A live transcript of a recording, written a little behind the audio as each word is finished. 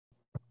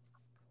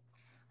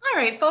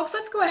right, folks,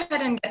 let's go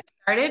ahead and get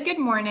started. Good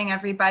morning,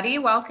 everybody.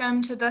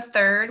 Welcome to the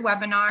third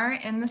webinar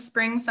in the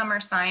Spring Summer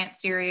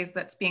Science series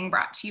that's being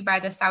brought to you by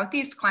the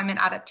Southeast Climate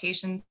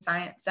Adaptation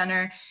Science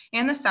Center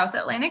and the South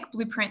Atlantic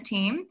Blueprint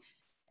team.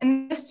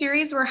 In this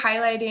series, we're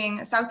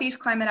highlighting Southeast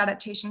Climate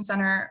Adaptation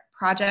Center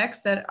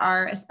projects that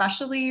are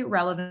especially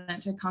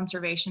relevant to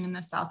conservation in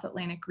the South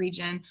Atlantic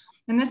region.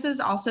 And this is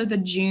also the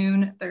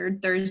June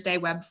 3rd Thursday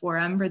web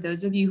forum for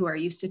those of you who are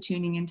used to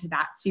tuning into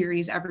that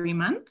series every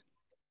month.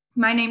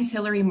 My name's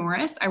Hillary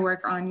Morris. I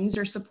work on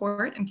user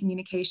support and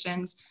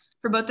communications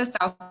for both the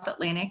South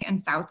Atlantic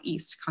and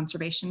Southeast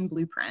conservation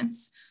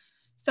blueprints.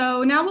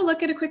 So now we'll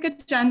look at a quick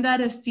agenda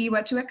to see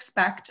what to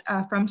expect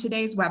from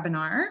today's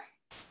webinar.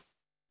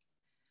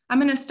 I'm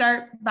going to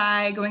start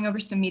by going over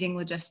some meeting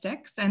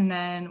logistics, and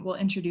then we'll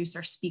introduce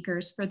our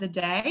speakers for the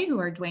day, who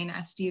are Dwayne,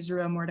 Estes,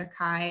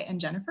 Mordecai, and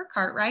Jennifer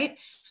Cartwright.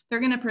 They're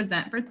going to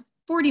present for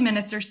 40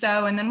 minutes or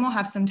so, and then we'll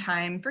have some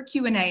time for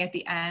Q&A at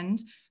the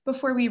end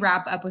before we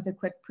wrap up with a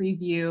quick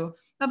preview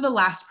of the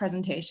last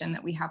presentation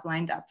that we have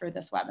lined up for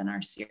this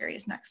webinar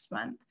series next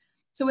month.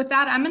 So with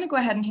that, I'm going to go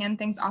ahead and hand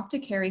things off to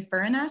Carrie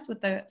Furness with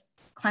the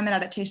Climate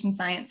Adaptation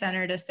Science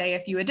Center to say a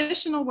few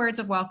additional words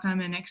of welcome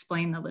and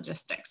explain the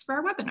logistics for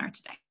our webinar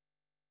today.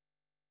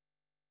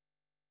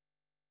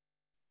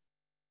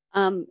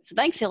 So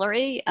thanks,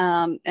 Hillary,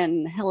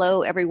 and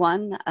hello,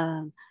 everyone.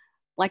 I'd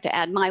like to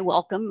add my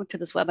welcome to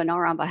this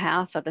webinar on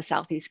behalf of the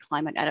Southeast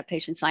Climate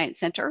Adaptation Science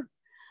Center.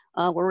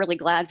 We're really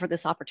glad for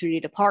this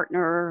opportunity to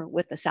partner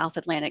with the South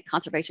Atlantic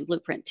Conservation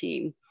Blueprint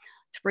team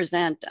to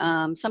present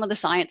some of the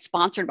science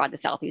sponsored by the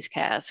Southeast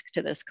CASC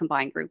to this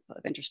combined group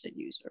of interested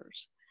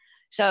users.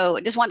 So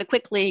I just want to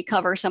quickly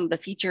cover some of the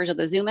features of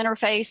the Zoom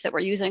interface that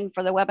we're using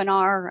for the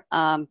webinar.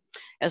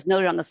 As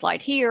noted on the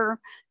slide here,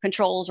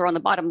 controls are on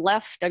the bottom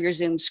left of your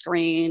Zoom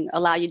screen,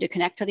 allow you to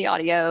connect to the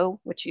audio,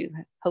 which you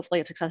hopefully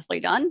have successfully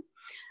done.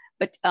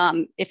 But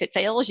if it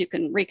fails, you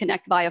can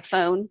reconnect via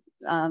phone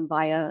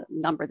via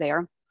number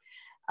there.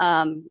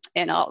 And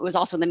it was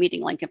also the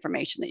meeting link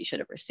information that you should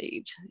have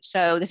received.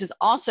 So this is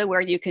also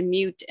where you can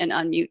mute and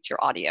unmute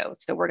your audio.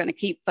 So we're going to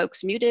keep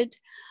folks muted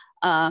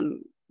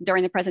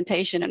during the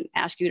presentation and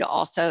ask you to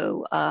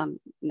also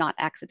not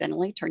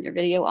accidentally turn your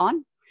video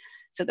on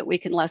so that we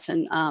can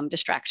lessen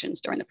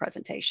distractions during the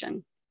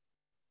presentation.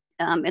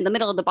 In the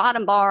middle of the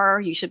bottom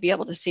bar, you should be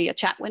able to see a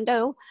chat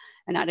window,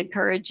 and I'd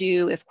encourage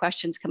you, if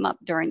questions come up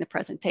during the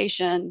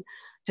presentation,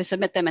 to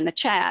submit them in the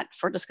chat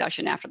for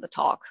discussion after the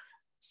talk.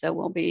 So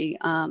we'll be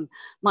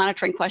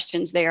monitoring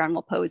questions there, and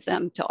we'll pose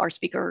them to our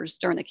speakers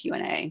during the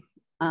Q&A.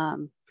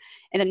 And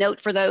a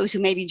note for those who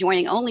may be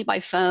joining only by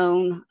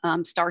phone,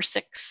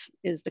 *6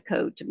 is the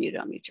code to mute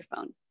and unmute your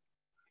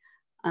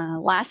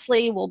phone.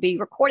 Lastly, we'll be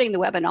recording the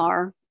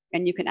webinar,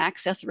 and you can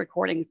access the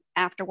recording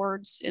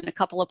afterwards in a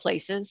couple of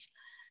places.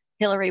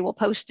 Hillary will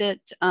post it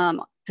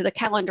to the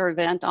calendar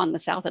event on the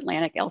South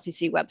Atlantic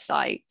LCC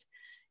website,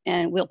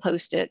 and we'll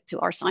post it to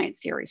our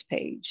science series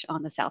page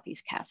on the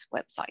Southeast CASC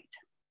website.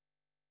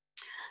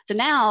 So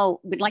now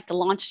we'd like to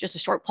launch just a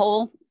short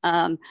poll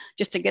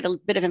just to get a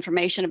bit of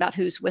information about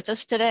who's with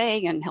us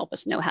today and help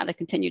us know how to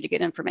continue to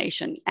get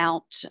information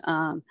out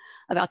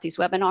about these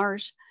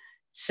webinars.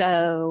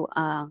 So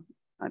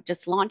I've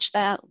just launched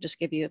that. I'll just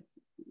give you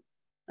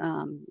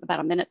about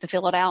a minute to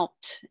fill it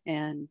out,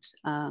 and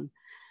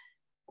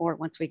or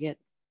once we get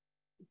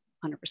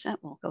 100%,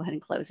 we'll go ahead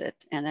and close it,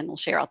 and then we'll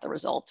share out the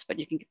results. But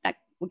you can, that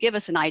will give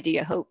us an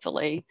idea,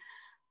 hopefully,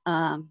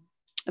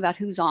 about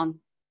who's on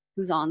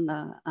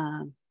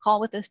the call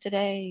with us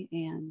today,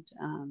 and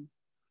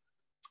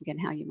again,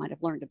 how you might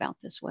have learned about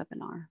this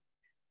webinar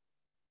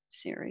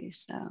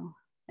series. So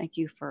thank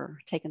you for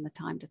taking the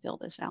time to fill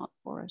this out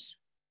for us.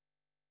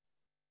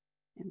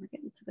 And we're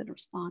getting some good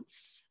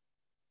response.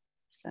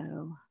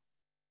 So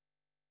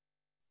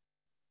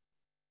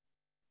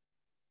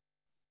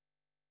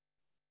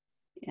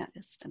yeah,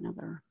 just give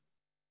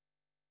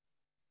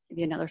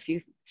you another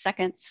few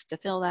seconds to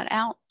fill that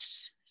out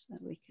so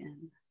we can.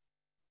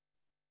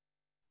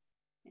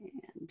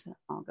 And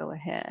I'll go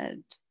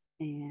ahead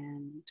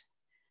and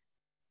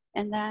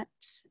end that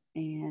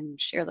and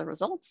share the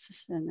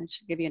results, and that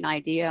should give you an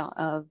idea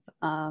of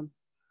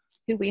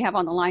who we have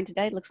on the line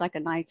today. Looks like a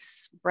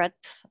nice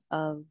breadth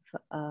of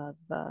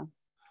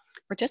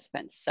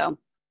participants. So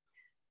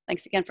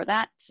thanks again for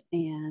that.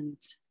 And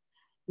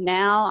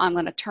now I'm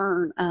going to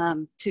turn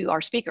to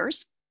our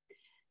speakers.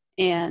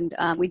 And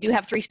we do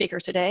have 3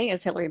 speakers today,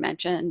 as Hillary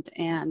mentioned,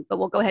 but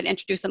we'll go ahead and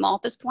introduce them all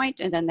at this point,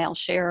 and then they'll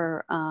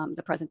share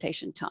the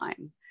presentation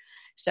time.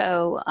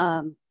 So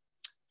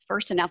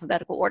first in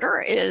alphabetical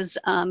order is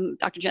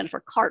Dr.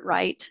 Jennifer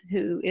Cartwright,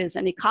 who is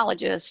an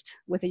ecologist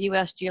with the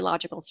U.S.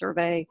 Geological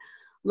Survey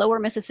Lower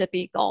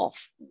Mississippi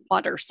Gulf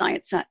Water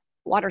Science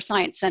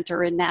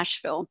Center in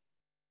Nashville,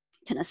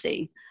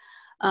 Tennessee.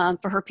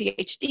 For her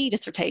PhD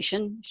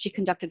dissertation, she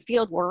conducted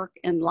field work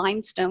in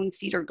limestone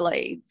cedar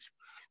glades,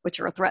 which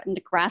are a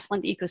threatened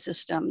grassland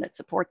ecosystem that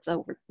supports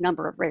a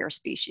number of rare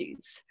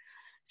species.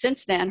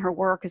 Since then, her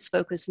work has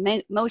focused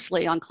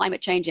mostly on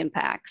climate change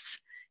impacts,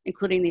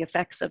 including the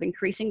effects of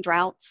increasing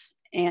droughts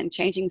and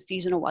changing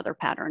seasonal weather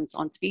patterns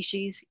on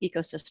species,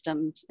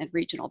 ecosystems, and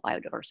regional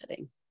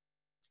biodiversity.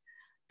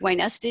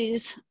 Dwayne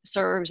Estes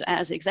serves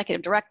as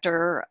Executive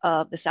Director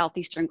of the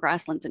Southeastern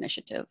Grasslands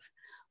Initiative,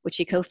 which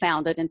he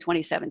co-founded in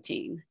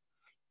 2017.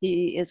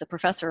 He is a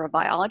professor of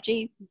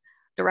biology,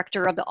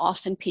 director of the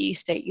Austin Peay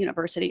State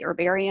University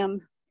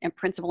Herbarium, and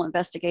principal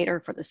investigator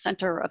for the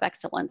Center of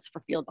Excellence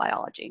for Field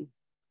Biology.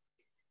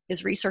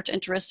 His research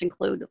interests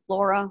include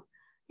flora,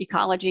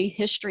 ecology,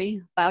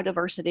 history,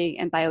 biodiversity,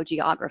 and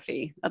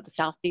biogeography of the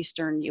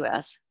southeastern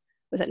US,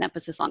 with an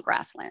emphasis on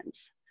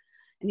grasslands.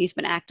 And he's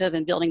been active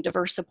in building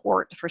diverse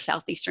support for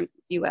southeastern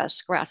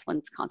US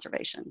grasslands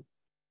conservation.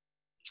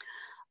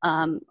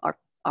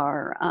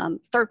 Our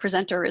third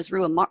presenter is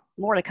Rua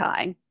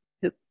Mordecai,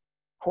 who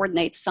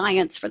coordinates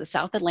science for the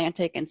South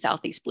Atlantic and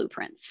Southeast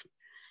blueprints.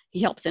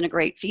 He helps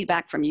integrate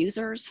feedback from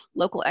users,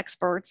 local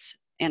experts,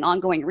 and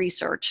ongoing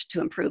research to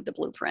improve the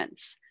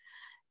blueprints.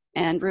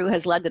 And Rue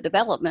has led the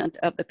development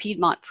of the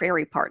Piedmont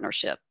Prairie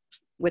Partnership,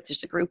 which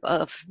is a group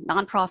of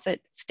nonprofit,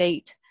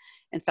 state,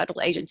 and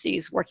federal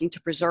agencies working to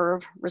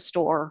preserve,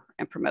 restore,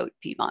 and promote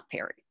Piedmont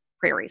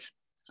prairies.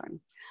 Sorry.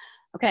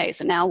 Okay,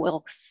 so now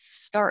we'll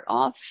start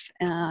off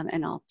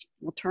and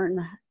we'll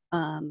turn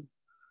the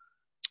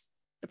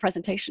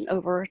presentation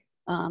over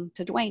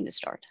to Dwayne to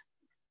start.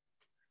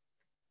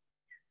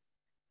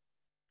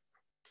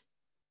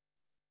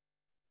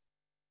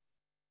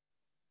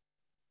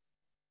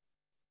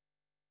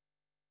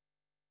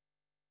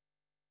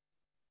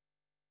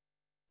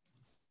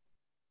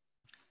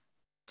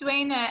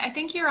 Dwayne, I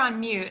think you're on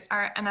mute,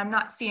 and I'm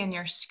not seeing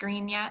your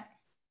screen yet.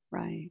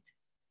 Right.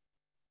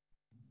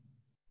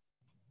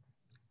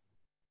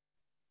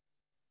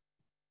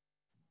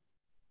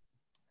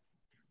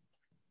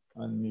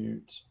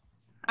 Unmute.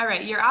 All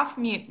right, you're off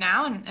mute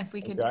now, and if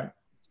we could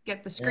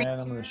get the screen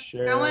and I'm going to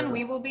share going,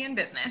 we will be in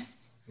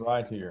business.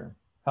 Right here.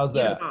 How's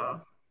that?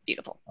 Beautiful.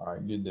 Beautiful. All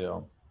right, good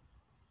deal.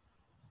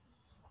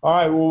 All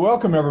right, well,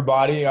 welcome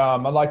everybody. I'd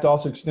like to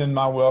also extend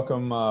my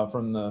welcome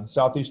from the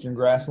Southeastern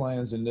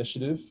Grasslands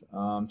Initiative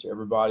to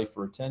everybody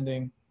for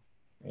attending.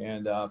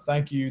 And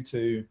thank you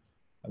to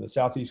the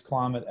Southeast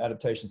Climate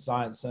Adaptation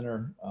Science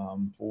Center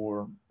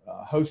for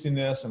hosting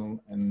this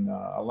and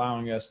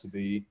allowing us to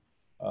be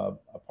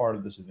a part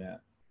of this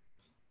event.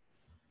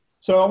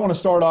 So I want to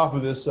start off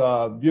with this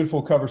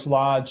beautiful cover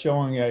slide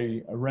showing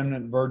a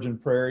remnant virgin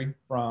prairie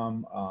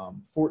from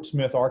Fort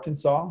Smith,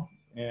 Arkansas.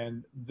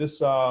 And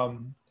this,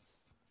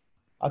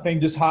 I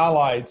think, just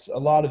highlights a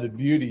lot of the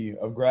beauty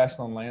of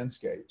grassland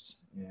landscapes.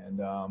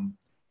 And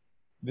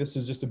this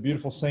is just a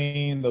beautiful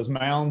scene. Those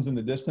mounds in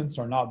the distance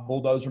are not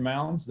bulldozer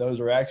mounds. Those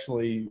are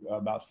actually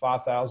about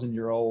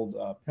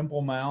 5,000-year-old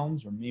pimple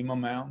mounds, or Mima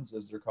mounds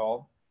as they're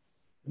called.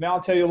 Now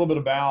I'll tell you a little bit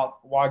about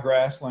why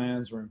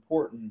grasslands are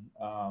important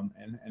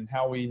and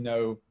how we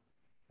know,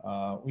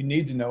 we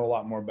need to know a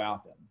lot more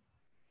about them.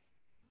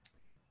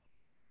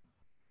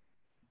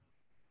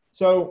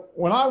 So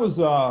when I was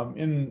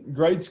in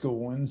grade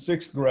school, in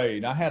 6th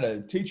grade, I had a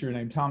teacher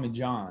named Tommy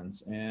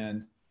Johns.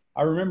 And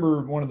I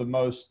remember one of the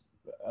most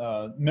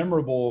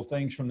memorable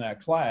things from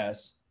that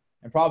class,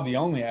 and probably the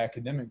only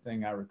academic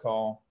thing I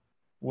recall,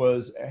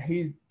 was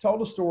he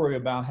told a story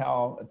about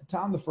how at the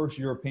time the first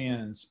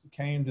Europeans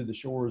came to the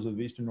shores of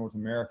Eastern North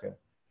America,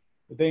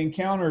 that they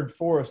encountered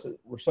forests that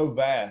were so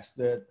vast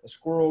that a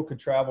squirrel could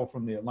travel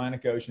from the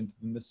Atlantic Ocean to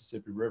the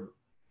Mississippi River.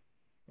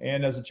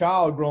 And as a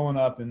child growing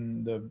up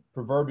in the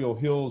proverbial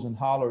hills and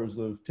hollers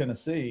of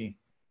Tennessee,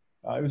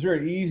 it was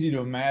very easy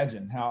to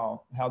imagine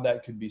how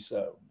that could be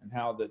so, and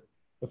how that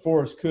the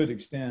forest could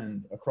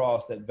extend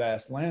across that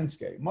vast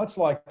landscape, much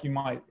like you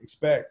might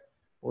expect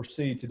or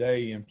see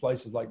today in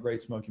places like Great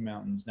Smoky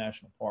Mountains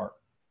National Park.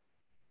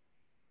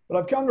 But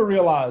I've come to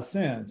realize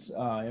since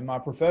in my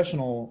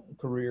professional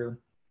career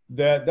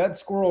that that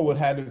squirrel would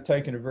have to have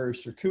taken a very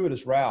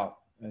circuitous route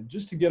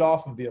just to get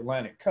off of the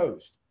Atlantic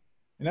coast.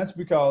 And that's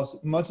because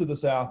much of the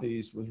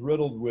Southeast was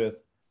riddled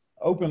with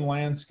open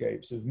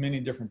landscapes of many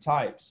different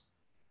types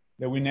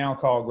that we now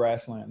call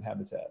grassland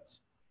habitats.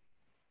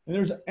 And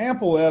there's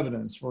ample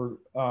evidence for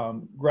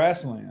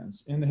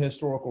grasslands in the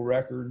historical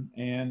record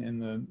and in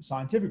the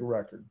scientific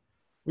record.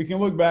 We can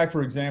look back,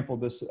 for example,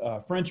 this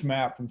French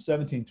map from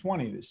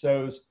 1720 that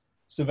shows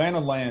savanna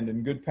land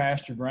and good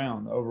pasture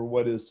ground over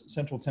what is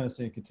central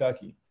Tennessee and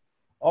Kentucky,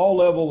 all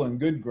level and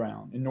good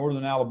ground in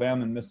northern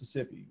Alabama and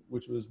Mississippi,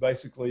 which was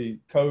basically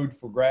code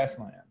for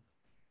grassland.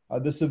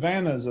 The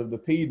savannas of the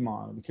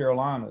Piedmont, of the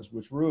Carolinas,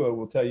 which Rua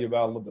will tell you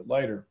about a little bit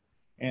later,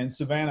 and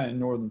savanna in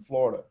northern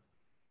Florida.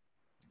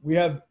 We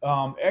have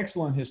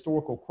excellent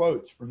historical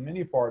quotes from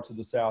many parts of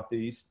the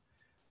Southeast,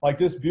 like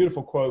this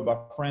beautiful quote by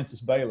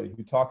Francis Bailey,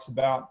 who talks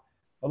about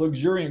a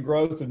luxuriant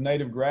growth of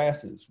native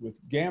grasses with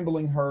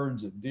gambling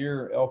herds of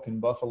deer, elk, and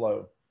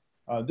buffalo.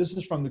 This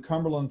is from the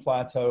Cumberland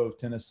Plateau of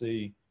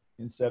Tennessee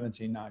in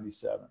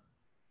 1797.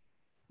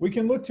 We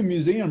can look to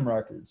museum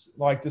records,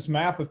 like this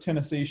map of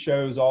Tennessee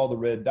shows all the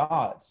red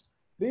dots.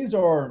 These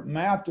are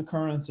mapped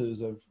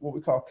occurrences of what we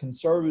call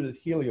conservative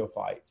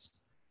heliophytes.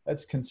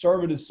 That's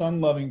conservative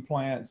sun-loving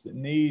plants that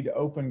need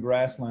open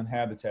grassland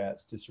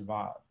habitats to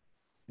survive.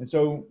 And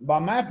so by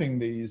mapping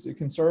these, it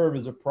can serve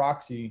as a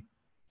proxy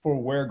for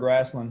where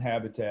grassland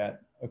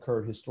habitat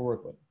occurred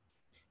historically.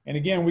 And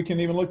again, we can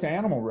even look to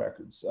animal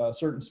records.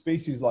 Certain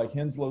species like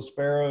Henslow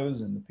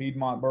sparrows and the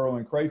Piedmont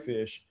burrowing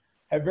crayfish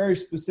have very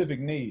specific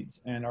needs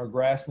and are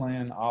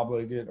grassland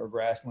obligate or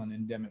grassland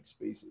endemic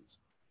species.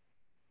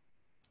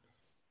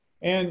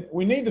 And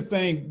we need to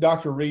thank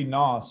Dr. Reed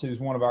Noss, who's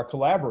one of our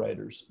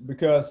collaborators,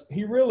 because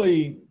he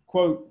really,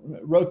 quote,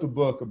 wrote the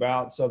book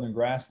about southern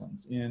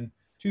grasslands. In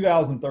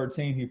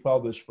 2013, he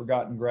published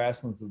Forgotten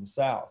Grasslands of the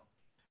South.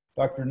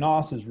 Dr.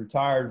 Noss is a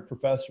retired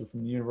professor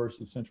from the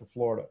University of Central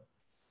Florida.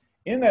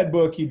 In that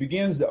book, he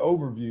begins to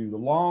overview the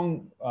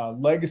long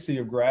legacy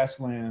of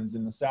grasslands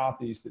in the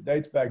Southeast that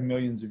dates back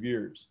millions of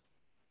years.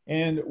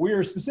 And we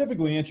are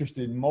specifically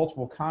interested in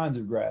multiple kinds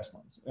of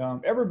grasslands.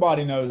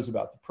 Everybody knows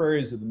about the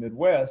prairies of the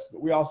Midwest,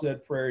 but we also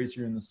had prairies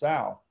here in the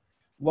South,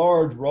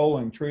 large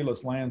rolling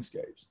treeless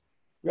landscapes.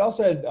 We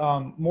also had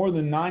more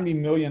than 90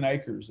 million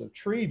acres of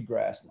treed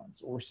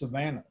grasslands or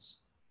savannas,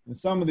 and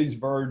some of these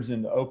verged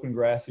into open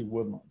grassy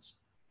woodlands.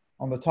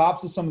 On the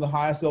tops of some of the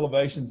highest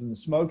elevations in the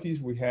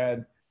Smokies, we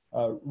had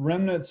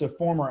remnants of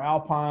former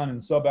alpine and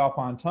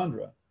subalpine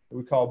tundra that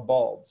we call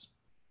bulbs.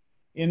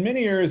 In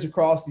many areas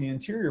across the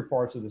interior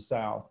parts of the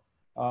South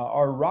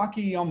are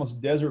rocky,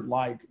 almost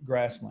desert-like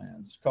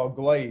grasslands called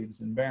glades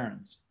and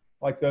barrens,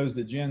 like those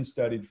that Jen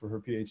studied for her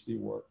PhD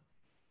work.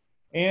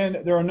 And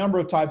there are a number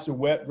of types of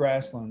wet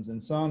grasslands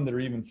and some that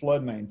are even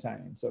flood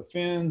maintained. So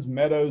fens,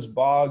 meadows,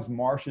 bogs,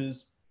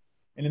 marshes.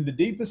 And in the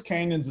deepest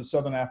canyons of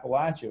southern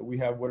Appalachia, we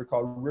have what are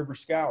called river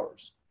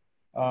scours.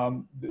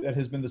 That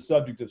has been the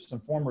subject of some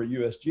former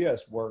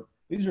USGS work.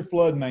 These are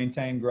flood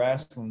maintained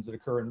grasslands that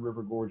occur in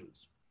river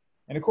gorges.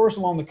 And of course,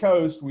 along the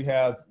coast, we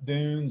have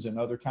dunes and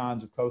other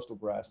kinds of coastal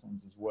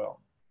grasslands as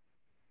well.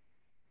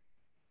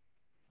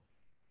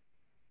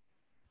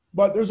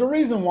 But there's a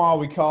reason why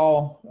we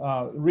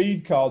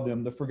Reed called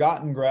them the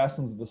Forgotten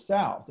Grasslands of the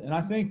South. And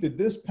I think that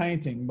this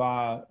painting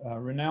by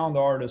renowned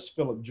artist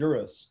Philip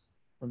Juris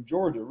from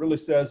Georgia really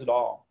says it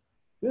all.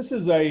 This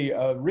is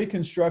a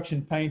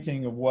reconstruction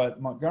painting of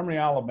what Montgomery,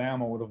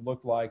 Alabama would have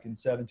looked like in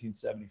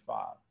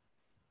 1775.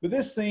 But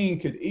this scene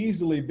could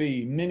easily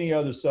be many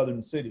other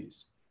southern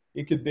cities.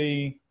 It could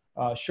be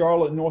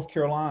Charlotte, North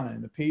Carolina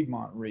in the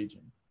Piedmont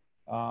region.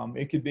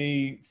 It could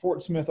be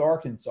Fort Smith,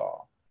 Arkansas.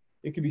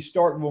 It could be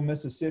Starkville,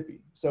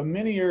 Mississippi. So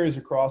many areas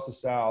across the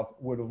South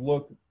would have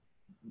looked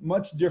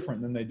much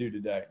different than they do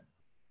today.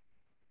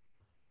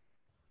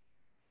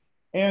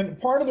 And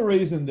part of the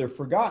reason they're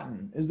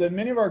forgotten is that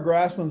many of our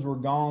grasslands were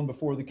gone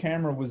before the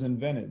camera was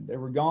invented. They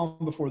were gone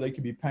before they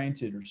could be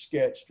painted or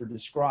sketched or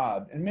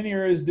described. And many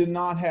areas did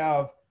not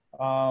have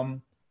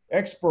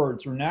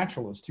experts or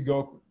naturalists to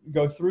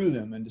go through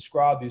them and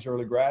describe these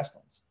early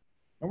grasslands.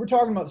 And we're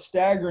talking about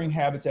staggering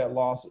habitat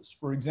losses.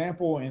 For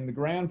example, in the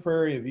Grand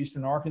Prairie of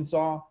eastern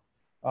Arkansas,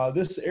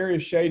 this area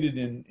shaded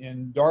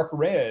in dark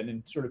red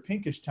and sort of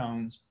pinkish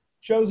tones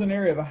shows an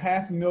area of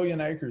 500,000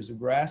 acres of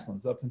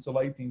grasslands up until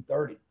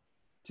 1830.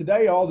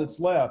 Today, all that's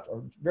left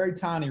are very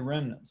tiny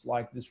remnants,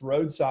 like this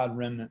roadside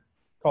remnant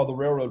called the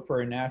Railroad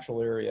Prairie Natural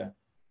Area,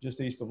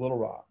 just east of Little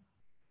Rock.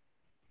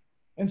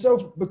 And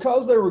so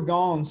because they were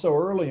gone so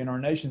early in our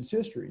nation's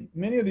history,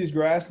 many of these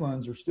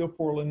grasslands are still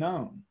poorly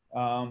known.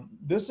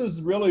 This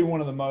is really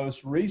one of the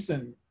most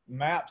recent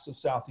maps of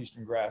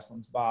southeastern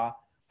grasslands by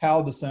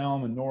Hal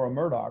DeSelm and Nora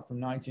Murdoch from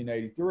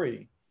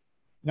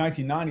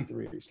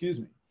 1993, excuse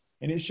me.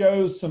 And it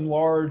shows some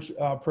large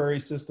prairie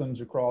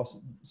systems across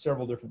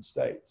several different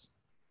states.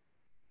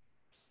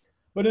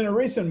 But in a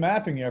recent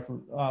mapping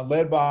effort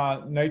led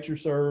by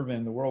NatureServe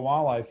and the World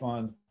Wildlife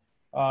Fund,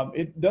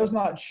 it does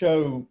not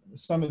show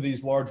some of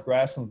these large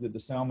grasslands that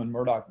DeSelm and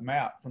Murdoch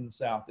mapped from the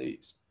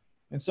Southeast.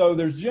 And so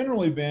there's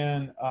generally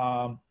been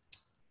a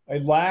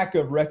lack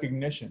of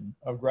recognition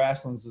of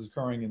grasslands as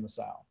occurring in the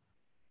South.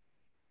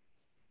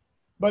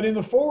 But in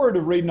the foreword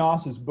of Reed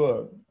Noss's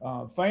book,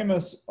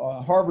 famous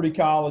Harvard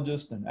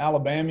ecologist and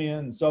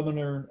Alabamian and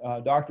Southerner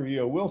Dr.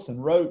 E.O.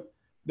 Wilson wrote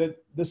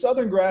that the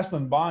southern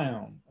grassland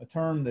biome, a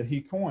term that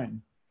he coined,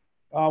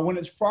 when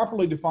it's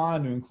properly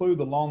defined to include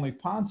the longleaf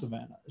pine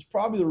savanna, is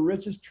probably the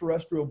richest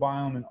terrestrial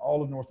biome in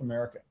all of North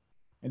America.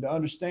 And to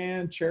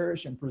understand,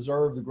 cherish, and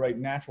preserve the great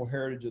natural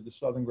heritage of the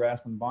southern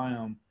grassland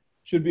biome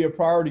should be a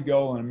priority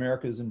goal in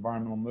America's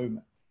environmental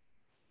movement.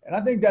 And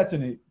I think that's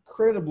an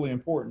incredibly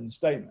important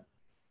statement.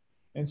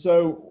 And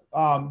so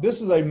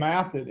this is a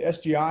map that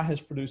SGI has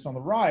produced on the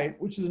right,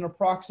 which is an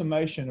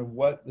approximation of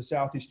what the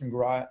southeastern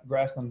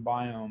grassland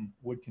biome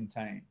would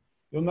contain.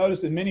 You'll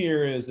notice that many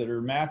areas that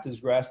are mapped as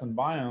grassland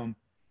biome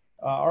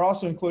are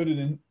also included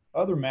in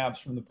other maps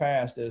from the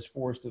past as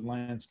forested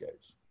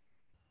landscapes.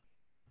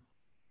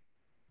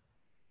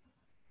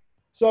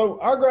 So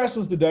our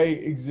grasslands today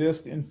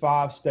exist in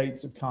 5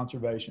 states of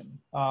conservation.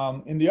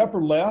 In the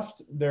upper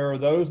left, there are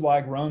those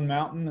like Roan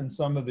Mountain and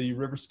some of the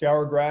river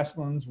scour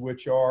grasslands,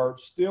 which are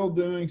still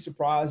doing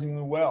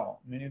surprisingly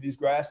well. Many of these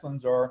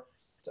grasslands are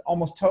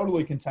almost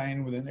totally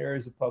contained within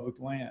areas of public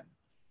land.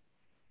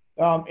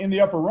 In the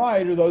upper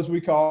right are those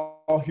we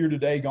call here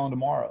today, gone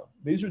tomorrow.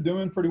 These are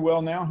doing pretty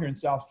well now here in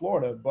South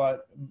Florida,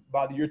 but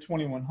by the year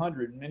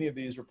 2100, many of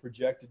these are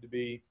projected to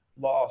be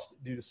lost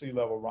due to sea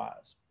level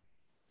rise.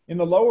 In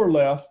the lower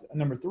left,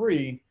 number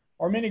 3,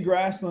 are many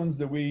grasslands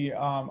that we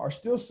are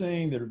still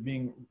seeing that are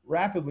being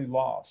rapidly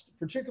lost,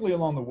 particularly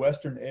along the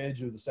western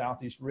edge of the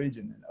Southeast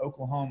region in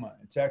Oklahoma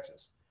and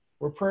Texas,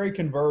 where prairie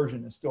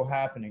conversion is still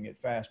happening at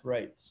fast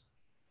rates.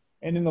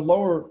 And in the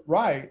lower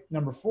right,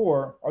 number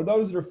 4, are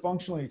those that are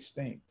functionally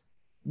extinct.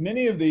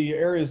 Many of the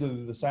areas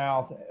of the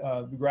South,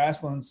 the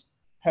grasslands,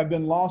 have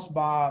been lost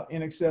by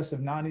in excess of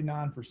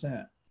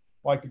 99%,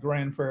 like the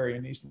Grand Prairie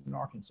in eastern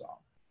Arkansas.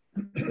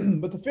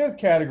 But the 5th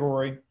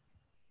category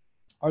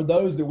are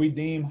those that we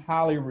deem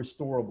highly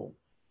restorable.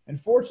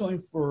 And fortunately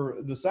for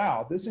the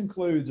South, this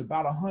includes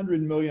about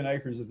 100 million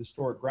acres of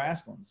historic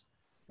grasslands.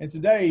 And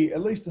today,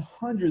 at least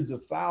hundreds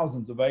of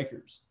thousands of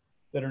acres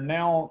that are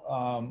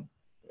now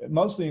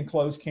mostly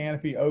enclosed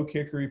canopy, oak,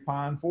 hickory,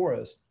 pine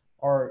forest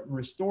are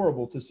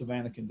restorable to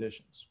savanna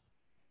conditions.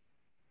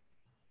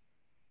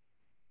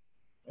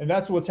 And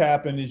that's what's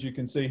happened, as you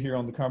can see here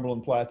on the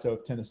Cumberland Plateau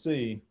of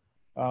Tennessee,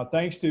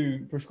 thanks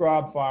to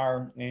prescribed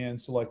fire and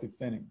selective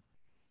thinning.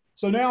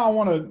 So now I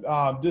want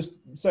to just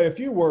say a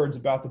few words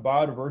about the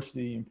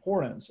biodiversity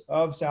importance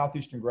of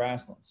southeastern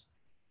grasslands.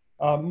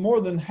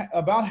 More than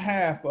about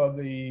half of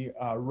the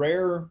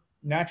rare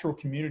natural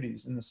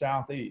communities in the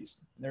Southeast,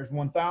 there's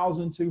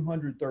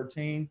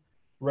 1,213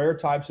 rare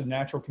types of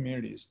natural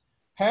communities.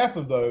 Half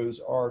of those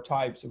are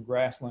types of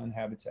grassland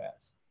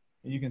habitats.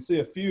 And you can see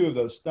a few of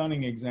those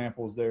stunning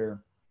examples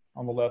there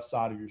on the left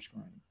side of your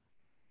screen.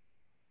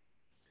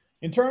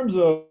 In terms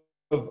of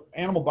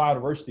animal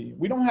biodiversity,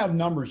 we don't have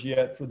numbers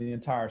yet for the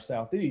entire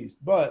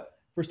Southeast, but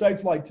for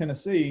states like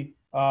Tennessee,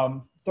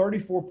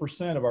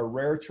 34% of our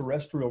rare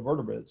terrestrial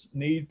vertebrates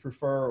need,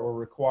 prefer, or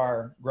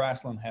require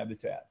grassland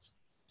habitats.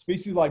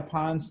 Species like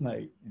pine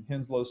snake and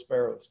Henslow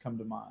sparrows come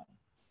to mind.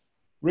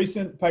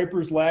 Recent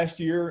papers last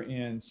year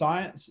in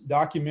Science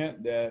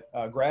document that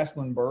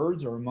grassland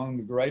birds are among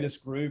the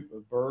greatest group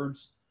of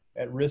birds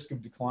at risk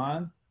of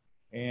decline.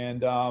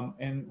 And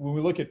when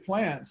we look at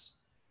plants,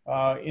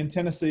 in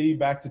Tennessee,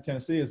 back to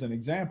Tennessee as an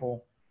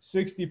example,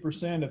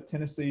 60% of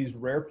Tennessee's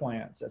rare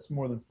plants, that's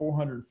more than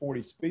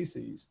 440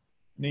 species,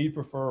 need,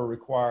 prefer, or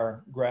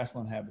require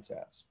grassland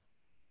habitats.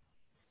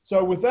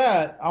 So with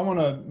that, I want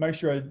to make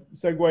sure I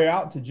segue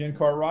out to Jen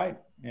Cartwright.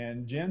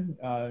 And Jen,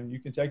 you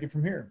can take it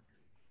from here.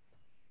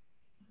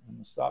 I'm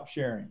going to stop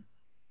sharing.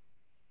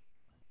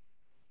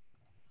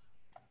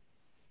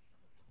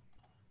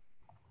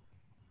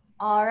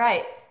 All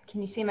right.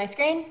 Can you see my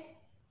screen?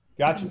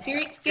 Gotcha. See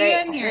you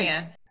and hear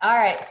you. All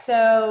right.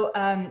 So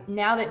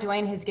now that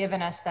Dwayne has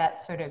given us that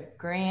sort of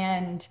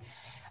grand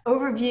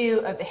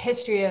overview of the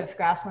history of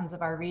grasslands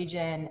of our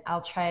region,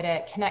 I'll try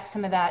to connect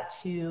some of that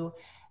to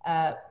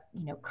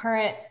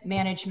current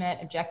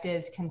management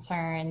objectives,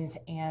 concerns,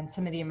 and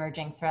some of the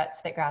emerging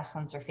threats that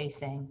grasslands are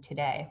facing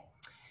today.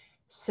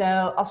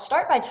 So I'll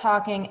start by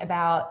talking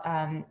about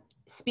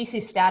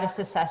species status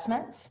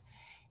assessments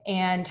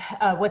and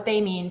what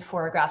they mean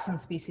for grassland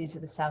species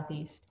of the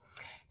Southeast.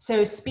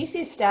 So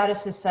species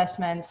status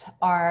assessments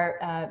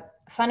are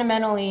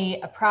fundamentally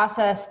a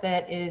process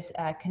that is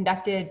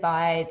conducted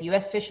by the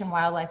U.S. Fish and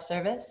Wildlife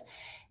Service.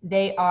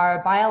 They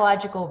are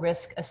biological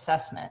risk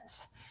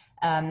assessments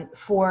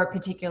for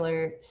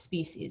particular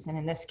species. And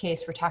in this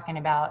case, we're talking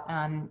about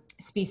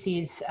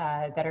species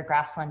that are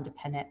grassland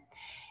dependent.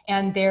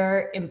 And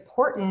they're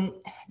important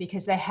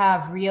because they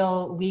have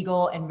real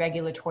legal and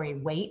regulatory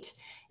weight.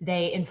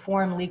 They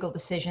inform legal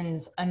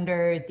decisions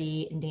under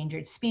the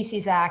Endangered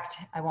Species Act.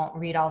 I won't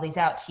read all these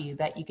out to you,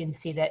 but you can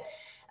see that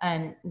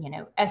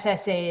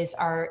SSAs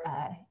are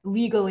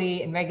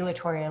legally and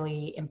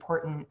regulatorily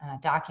important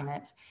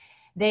documents.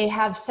 They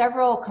have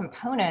several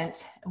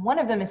components. One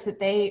of them is that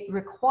they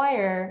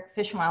require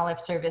Fish and Wildlife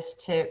Service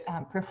to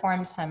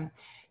perform some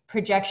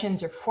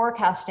projections or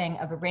forecasting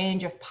of a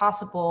range of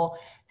possible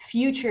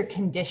future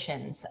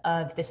conditions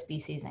of the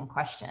species in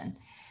question.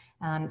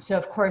 So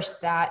of course,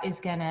 that is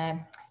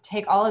gonna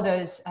take all of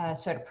those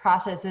sort of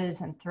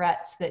processes and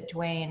threats that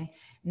Dwayne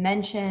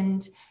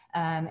mentioned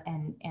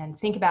and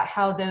think about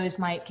how those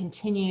might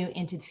continue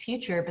into the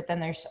future. But then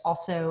there's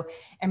also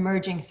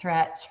emerging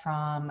threats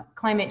from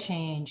climate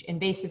change,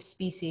 invasive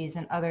species,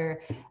 and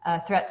other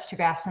threats to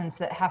grasslands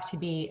that have to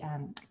be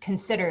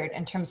considered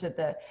in terms of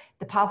the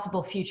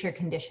possible future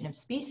condition of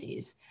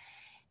species.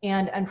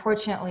 And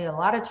unfortunately, a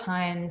lot of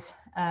times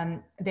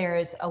there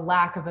is a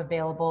lack of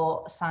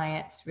available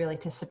science really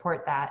to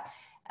support that.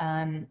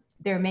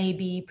 There may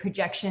be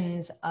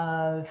projections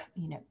of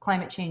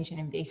climate change and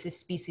invasive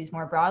species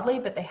more broadly,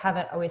 but they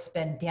haven't always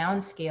been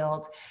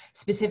downscaled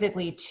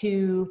specifically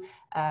to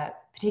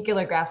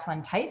particular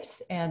grassland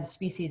types and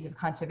species of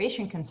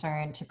conservation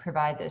concern to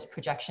provide those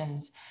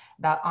projections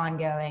about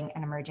ongoing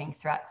and emerging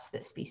threats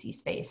that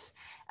species face.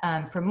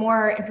 For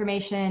more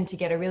information, to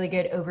get a really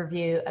good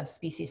overview of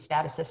species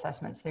status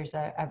assessments, there's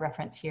a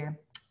reference here.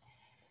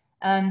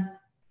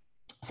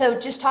 So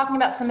just talking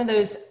about some of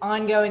those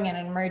ongoing and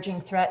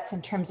emerging threats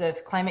in terms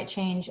of climate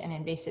change and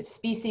invasive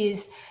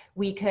species,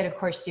 we could, of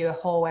course, do a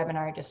whole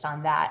webinar just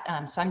on that.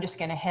 So I'm just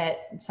going to hit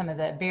some of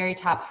the very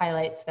top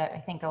highlights that I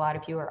think a lot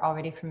of you are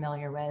already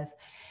familiar with.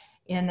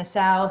 In the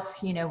South,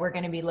 we're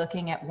going to be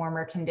looking at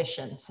warmer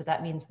conditions. So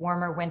that means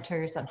warmer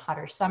winters and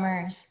hotter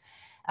summers,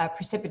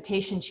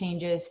 precipitation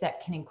changes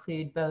that can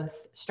include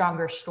both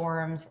stronger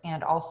storms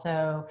and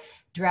also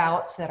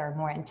droughts that are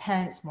more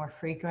intense, more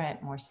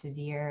frequent, more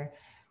severe.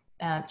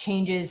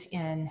 Changes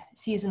in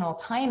seasonal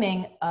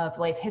timing of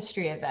life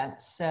history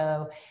events.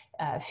 So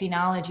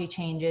phenology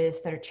changes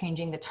that are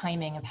changing the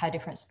timing of how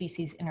different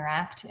species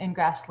interact in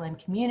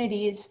grassland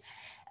communities.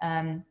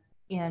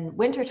 In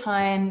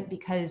wintertime,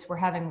 because we're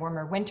having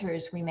warmer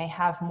winters, we may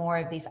have more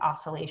of these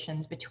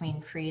oscillations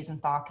between freeze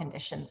and thaw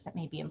conditions that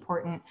may be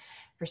important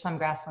for some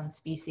grassland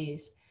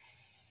species.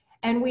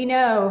 And we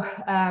know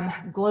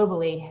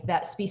globally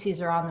that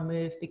species are on the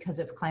move because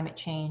of climate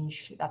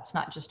change. That's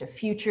not just a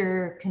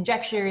future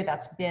conjecture,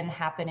 that's been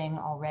happening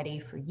already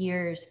for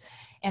years.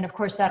 And of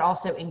course, that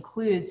also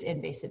includes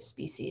invasive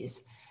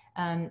species.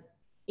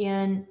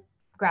 In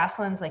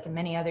grasslands, like in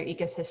many other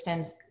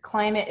ecosystems,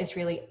 climate is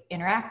really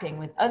interacting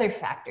with other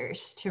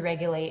factors to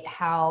regulate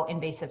how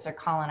invasives are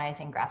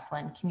colonizing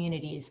grassland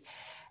communities,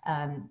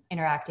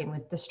 interacting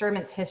with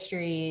disturbance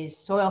histories,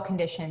 soil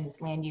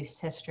conditions, land use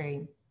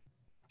history.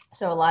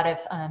 So a lot of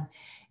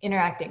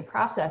interacting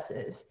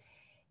processes.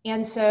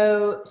 And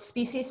so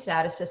species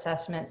status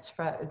assessments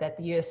that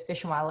the U.S.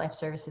 Fish and Wildlife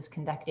Service is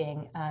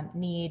conducting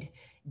need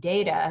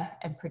data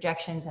and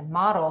projections and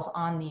models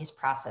on these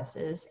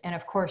processes. And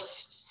of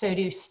course, so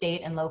do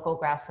state and local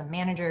grassland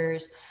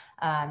managers,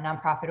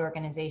 nonprofit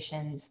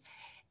organizations.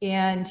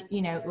 And,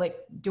 like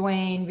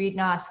Dwayne,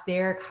 Reed-Noss,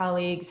 their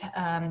colleagues,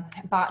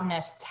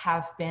 botanists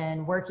have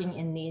been working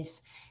in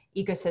these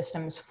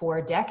ecosystems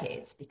for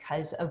decades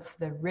because of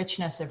the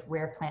richness of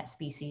rare plant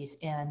species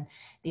in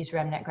these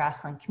remnant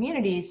grassland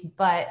communities.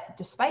 But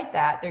despite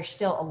that, there's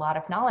still a lot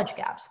of knowledge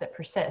gaps that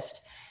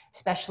persist,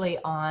 especially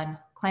on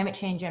climate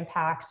change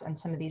impacts and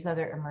some of these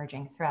other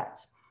emerging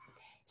threats.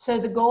 So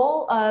the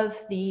goal of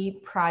the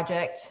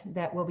project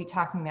that we'll be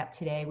talking about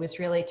today was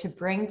really to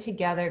bring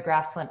together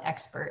grassland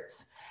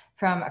experts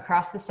from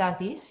across the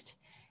Southeast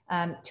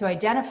to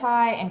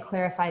identify and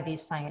clarify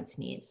these science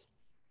needs.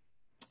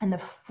 And the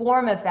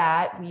form of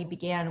that, we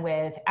began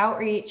with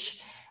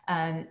outreach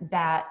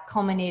that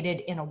culminated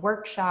in a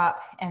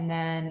workshop, and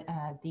then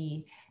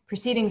the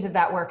proceedings of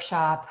that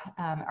workshop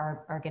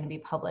are going to be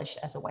published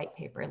as a white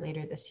paper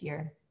later this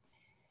year.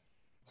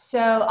 So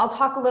I'll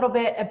talk a little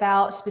bit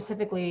about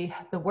specifically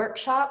the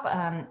workshop,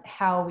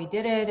 how we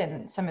did it,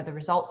 and some of the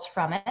results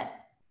from it.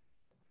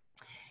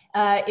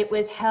 It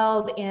was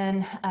held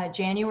in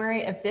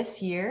January of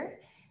this year.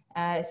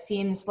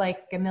 Seems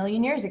like a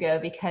million years ago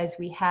because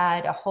we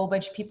had a whole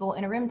bunch of people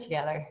in a room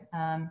together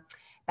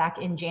back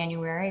in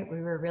January.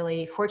 We were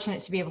really fortunate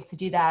to be able to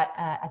do that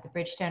at the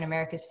Bridgestone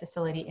Americas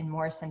facility in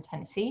Morrison,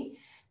 Tennessee,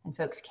 and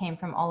folks came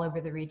from all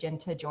over the region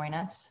to join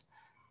us.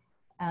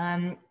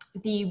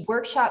 The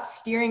workshop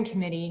steering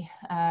committee,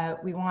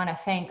 we want to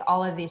thank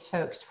all of these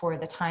folks for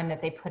the time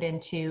that they put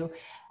into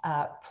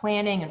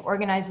planning and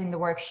organizing the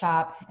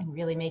workshop and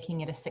really making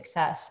it a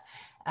success.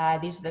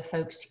 These are the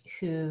folks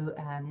who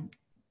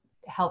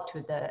helped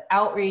with the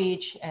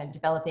outreach and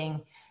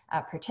developing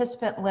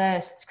participant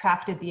lists,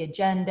 crafted the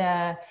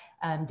agenda,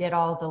 did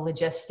all the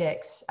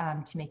logistics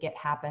to make it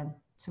happen.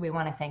 So we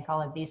want to thank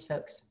all of these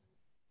folks.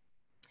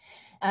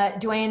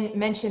 Dwayne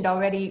mentioned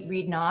already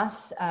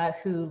Reed-Noss,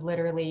 who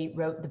literally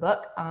wrote the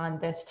book on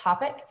this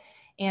topic,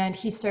 and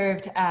he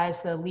served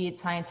as the lead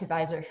science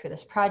advisor for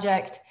this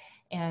project,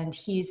 and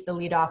he's the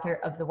lead author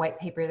of the white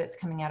paper that's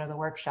coming out of the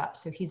workshop.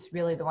 So he's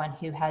really the one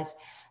who has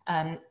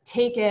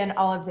taken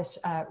all of this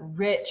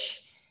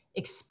rich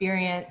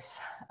experience,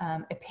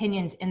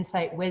 opinions,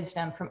 insight,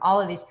 wisdom from all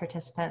of these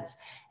participants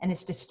and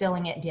is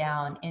distilling it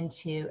down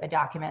into a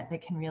document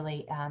that can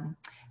really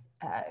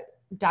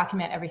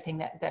document everything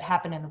that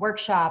happened in the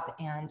workshop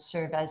and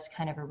serve as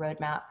kind of a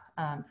roadmap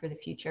for the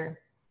future.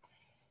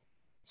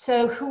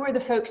 So who were the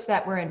folks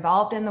that were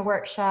involved in the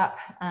workshop?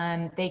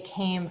 They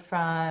came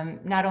from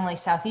not only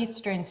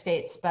southeastern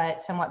states,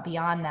 but somewhat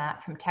beyond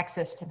that, from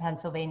Texas to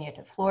Pennsylvania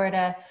to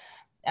Florida.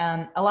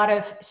 A lot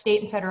of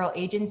state and federal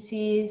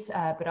agencies,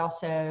 but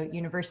also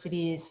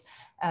universities,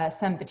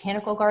 some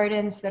botanical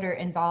gardens that are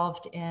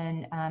involved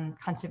in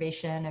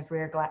conservation of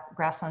rare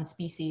grassland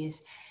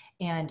species,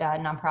 and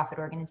nonprofit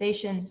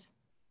organizations.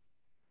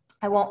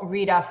 I won't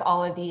read off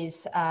all of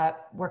these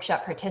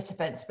workshop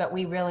participants, but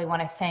we really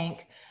want to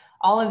thank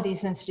all of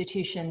these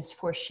institutions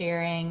for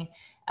sharing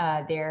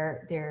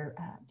their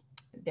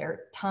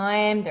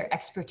time, their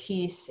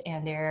expertise,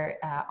 and their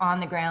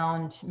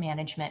on-the-ground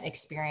management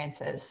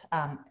experiences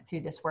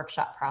through this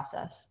workshop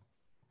process.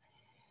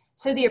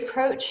 So the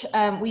approach,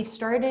 we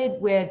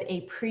started with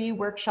a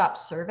pre-workshop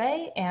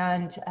survey,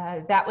 and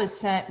that was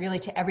sent really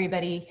to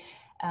everybody,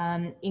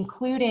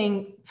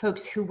 including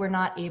folks who were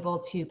not able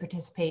to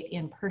participate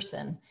in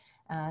person.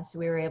 So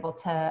we were able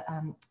to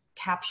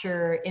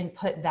capture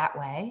input that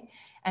way.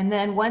 And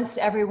then once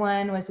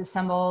everyone was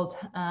assembled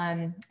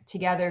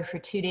together for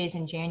 2 days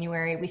in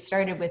January, we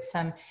started with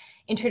some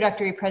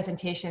introductory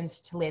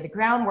presentations to lay the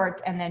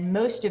groundwork. And then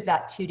most of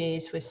that 2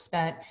 days was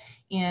spent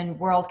in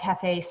World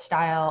Cafe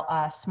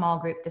style small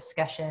group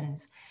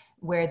discussions,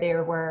 where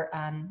there were,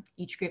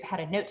 each group had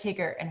a note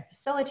taker and a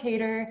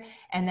facilitator.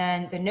 And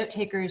then the note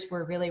takers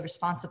were really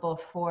responsible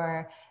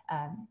for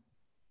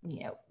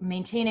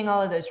maintaining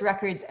all of those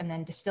records and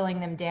then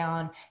distilling them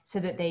down so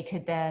that they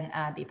could then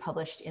be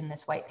published in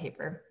this white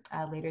paper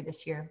later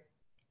this year.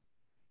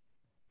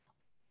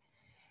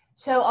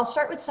 So I'll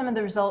start with some of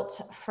the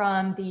results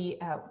from the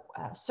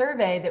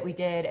survey that we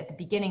did at the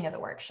beginning of the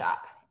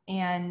workshop.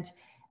 And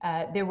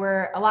there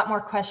were a lot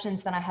more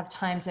questions than I have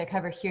time to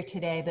cover here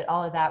today, but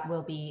all of that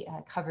will be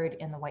covered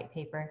in the white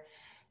paper.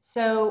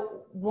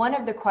 So one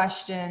of the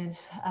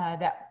questions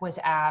that was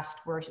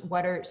asked were,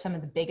 what are some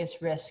of the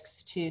biggest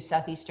risks to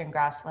southeastern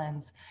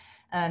grasslands?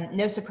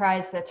 No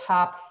surprise, the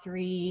top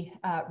 3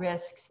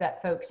 risks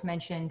that folks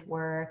mentioned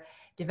were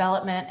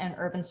development and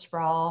urban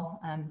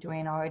sprawl.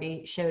 Dwayne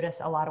already showed us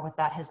a lot of what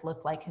that has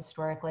looked like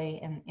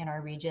historically in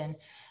our region.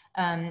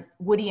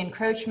 Woody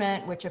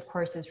encroachment, which of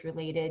course is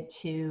related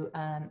to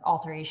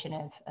alteration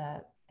of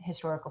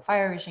historical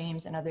fire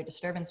regimes and other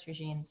disturbance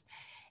regimes,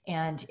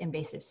 and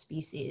invasive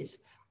species.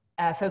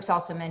 Folks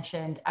also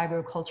mentioned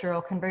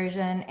agricultural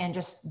conversion and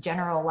just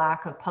general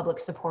lack of public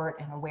support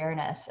and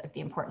awareness of the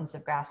importance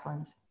of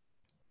grasslands.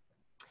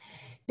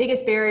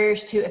 Biggest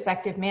barriers to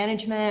effective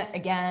management,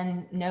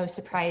 again, no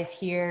surprise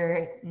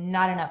here,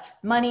 not enough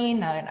money,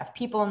 not enough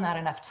people, not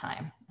enough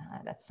time.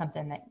 That's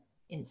something that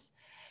is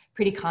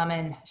pretty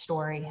common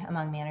story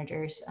among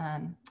managers,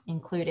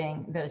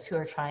 including those who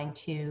are trying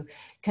to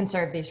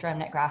conserve these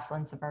remnant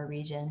grasslands of our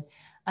region.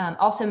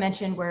 Also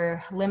mentioned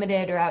were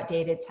limited or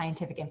outdated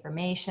scientific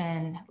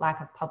information, lack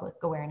of public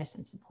awareness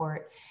and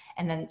support,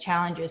 and then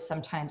challenges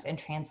sometimes in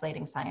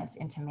translating science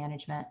into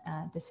management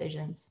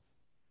decisions.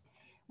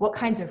 What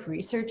kinds of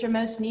research are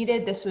most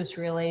needed? This was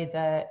really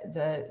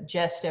the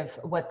gist of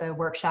what the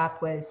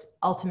workshop was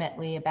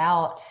ultimately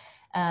about.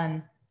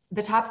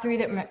 The top 3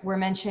 that were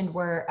mentioned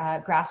were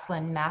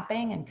grassland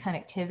mapping and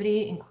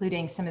connectivity,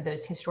 including some of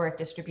those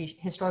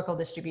historical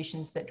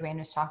distributions that Dwayne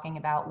was talking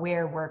about.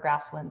 Where were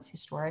grasslands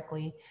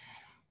historically?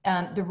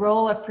 The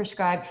role of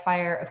prescribed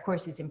fire, of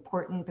course, is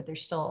important, but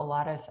there's still a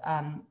lot of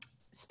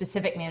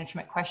specific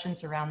management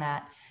questions around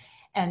that.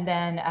 And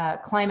then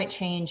climate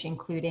change,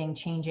 including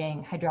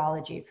changing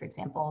hydrology, for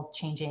example,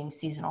 changing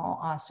seasonal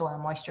soil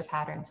moisture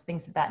patterns,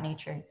 things of that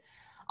nature.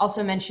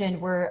 Also mentioned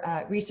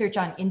were research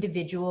on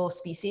individual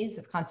species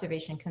of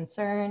conservation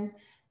concern,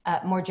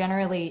 more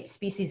generally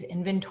species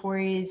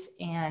inventories,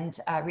 and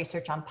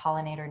research on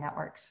pollinator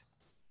networks.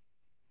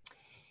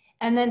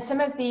 And then some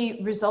of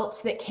the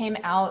results that came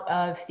out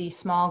of the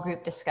small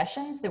group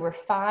discussions, there were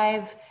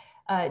 5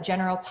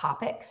 general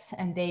topics,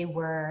 and they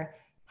were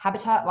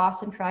habitat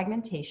loss and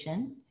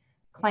fragmentation,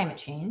 climate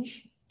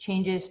change,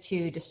 changes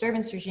to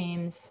disturbance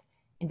regimes,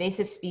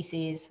 invasive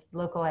species,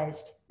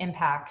 localized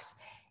impacts.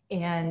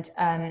 And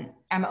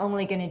I'm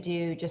only going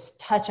to just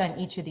touch on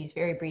each of these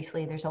very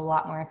briefly. There's a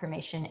lot more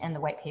information in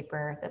the white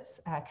paper that's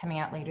coming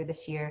out later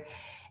this year.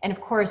 And of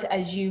course,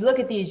 as you look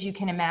at these, you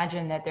can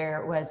imagine that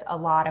there was a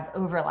lot of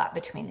overlap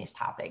between these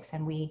topics.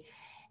 And we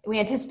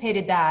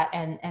anticipated that,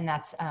 and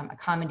that's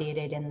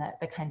accommodated in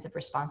the kinds of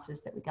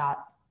responses that we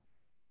got.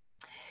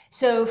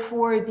 So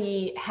for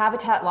the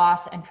habitat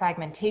loss and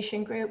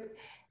fragmentation group,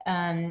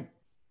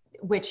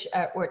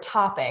 or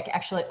topic,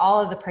 actually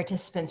all of the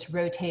participants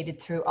rotated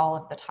through all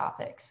of the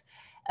topics.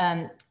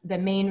 The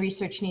main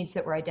research needs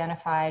that were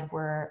identified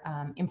were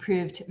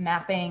improved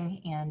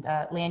mapping and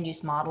land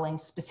use modeling,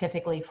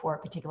 specifically for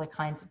particular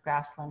kinds of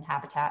grassland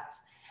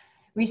habitats.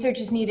 Research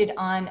is needed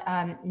on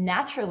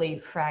naturally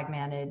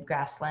fragmented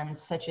grasslands,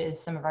 such as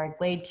some of our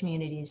glade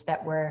communities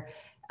that were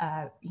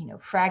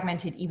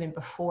fragmented even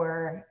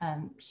before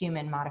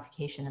human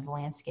modification of the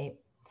landscape.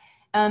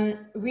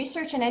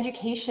 Research and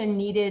education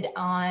needed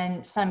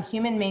on some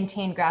human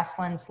maintained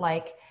grasslands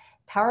like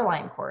power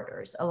line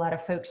corridors. A lot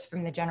of folks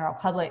from the general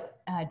public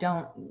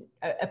don't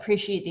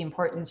appreciate the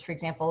importance, for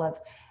example, of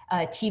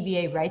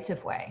TVA rights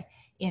of way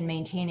in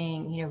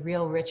maintaining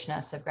real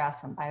richness of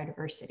grassland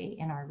biodiversity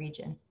in our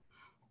region.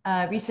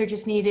 Research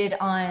is needed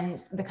on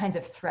the kinds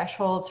of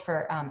thresholds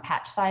for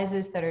patch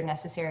sizes that are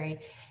necessary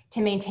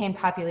to maintain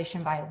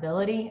population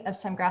viability of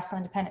some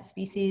grassland dependent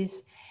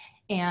species,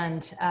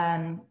 and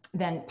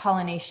then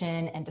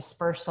pollination and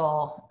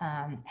dispersal,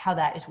 how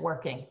that is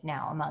working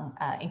now among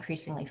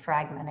increasingly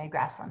fragmented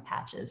grassland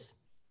patches.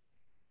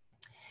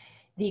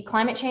 The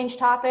climate change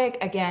topic,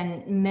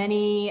 again,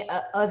 many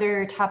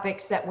other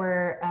topics that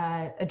were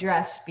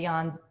addressed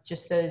beyond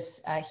just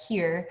those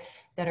here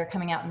that are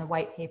coming out in the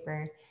white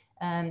paper.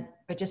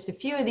 But just a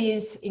few of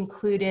these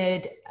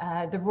included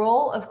the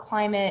role of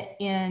climate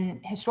in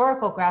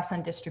historical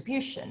grassland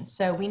distribution.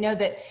 So we know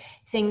that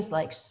things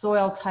like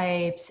soil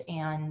types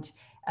and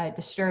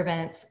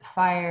disturbance,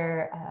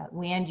 fire,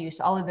 land use,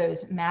 all of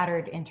those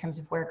mattered in terms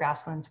of where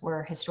grasslands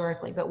were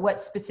historically. But what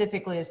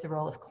specifically is the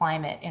role of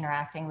climate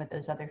interacting with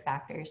those other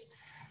factors?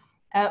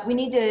 We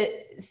need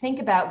to think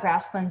about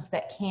grasslands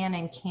that can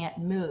and can't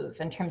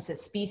move in terms of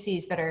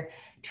species that are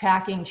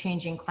tracking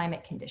changing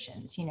climate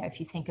conditions. You know, if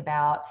you think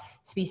about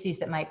species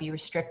that might be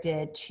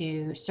restricted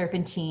to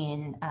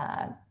serpentine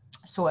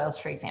soils,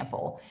 for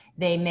example,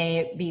 they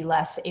may be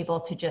less able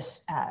to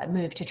just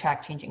move to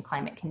track changing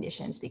climate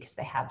conditions because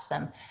they have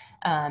some,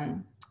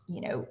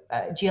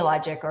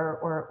 geologic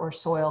or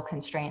soil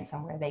constraints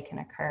on where they can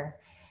occur.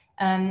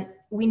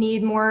 We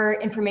need more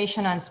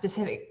information on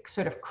specific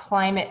sort of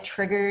climate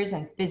triggers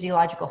and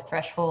physiological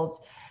thresholds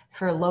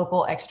for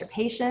local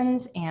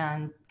extirpations,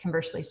 and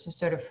conversely, so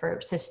sort of for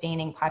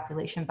sustaining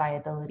population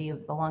viability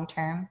over the long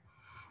term.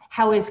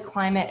 How is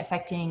climate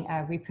affecting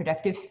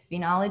reproductive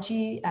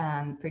phenology?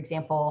 For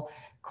example,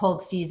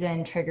 cold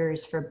season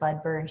triggers for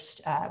bud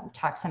burst. We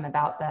talked some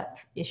about that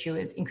issue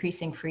of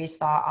increasing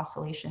freeze-thaw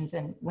oscillations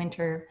in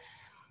winter.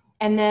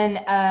 And then,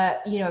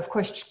 of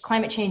course,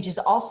 climate change is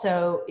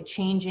also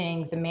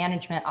changing the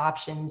management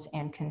options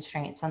and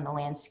constraints on the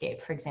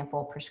landscape, for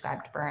example,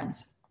 prescribed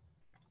burns.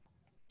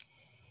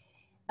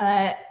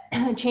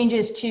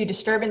 Changes to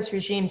disturbance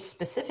regimes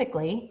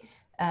specifically,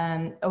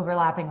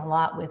 overlapping a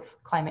lot with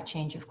climate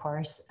change, of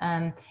course.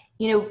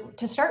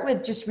 To start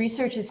with, just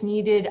research is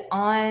needed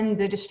on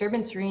the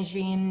disturbance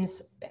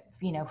regimes,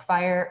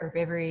 fire,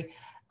 herbivory,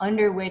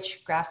 under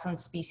which grassland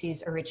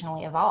species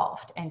originally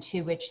evolved and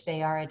to which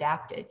they are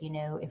adapted.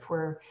 If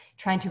we're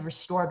trying to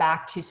restore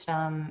back to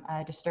some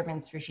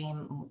disturbance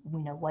regime,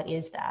 what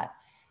is that?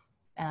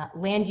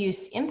 Land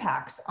use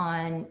impacts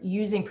on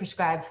using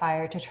prescribed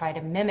fire to try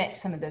to mimic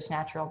some of those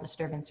natural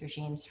disturbance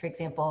regimes. For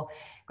example,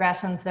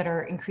 grasslands that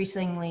are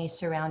increasingly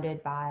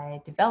surrounded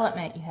by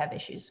development, you have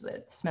issues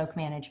with smoke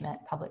management,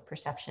 public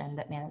perception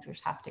that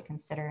managers have to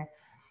consider.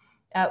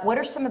 What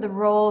are some of the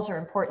roles or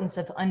importance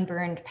of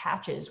unburned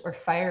patches or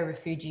fire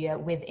refugia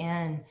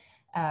within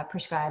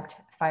prescribed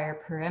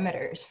fire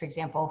perimeters, for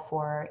example,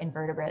 for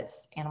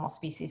invertebrates, animal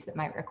species that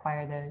might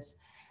require those?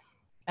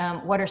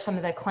 What are some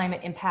of the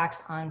climate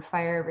impacts on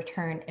fire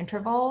return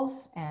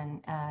intervals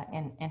and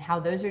how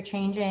those are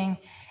changing?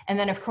 And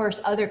then, of course,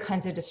 other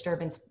kinds of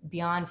disturbance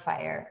beyond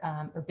fire,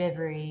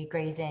 herbivory,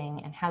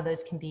 grazing, and how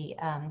those can be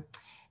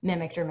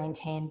mimicked or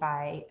maintained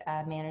by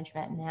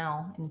management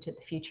now into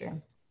the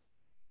future.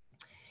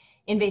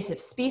 Invasive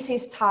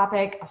species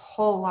topic, a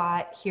whole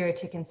lot here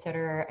to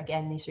consider.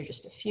 Again, these are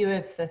just a few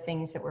of the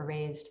things that were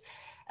raised.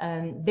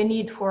 The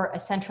need for a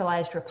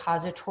centralized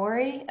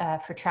repository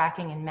for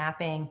tracking and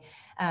mapping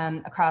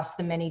across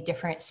the many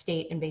different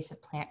state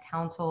invasive plant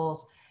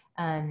councils,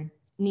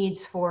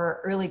 needs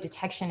for early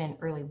detection and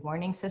early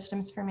warning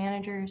systems for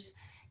managers,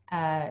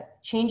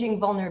 changing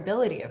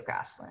vulnerability of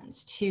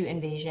grasslands to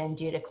invasion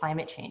due to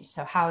climate change.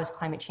 So how is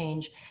climate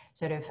change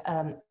sort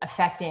of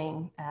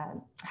affecting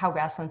how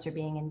grasslands are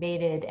being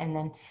invaded? And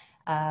then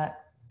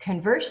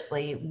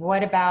conversely,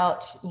 what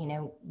about,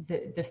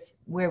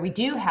 where we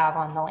do have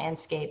on the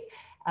landscape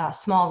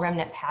small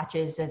remnant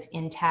patches of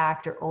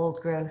intact or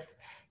old growth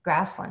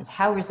grasslands?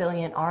 How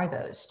resilient are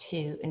those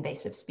to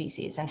invasive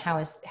species, and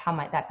how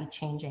might that be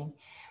changing?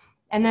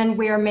 And then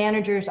where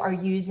managers are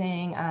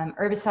using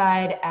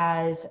herbicide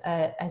as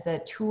a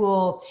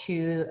tool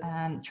to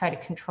try to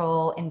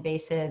control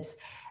invasives,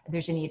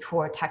 there's a need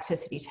for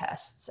toxicity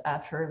tests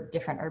for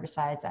different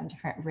herbicides on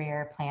different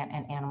rare plant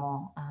and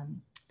animal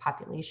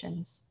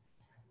populations.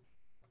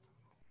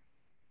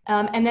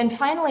 And then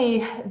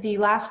finally, the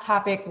last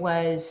topic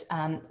was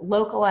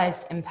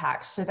localized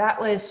impacts. So that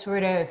was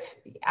sort of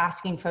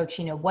asking folks,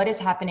 what is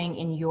happening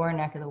in your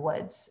neck of the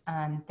woods?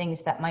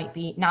 Things that might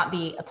not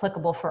be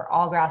applicable for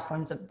all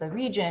grasslands of the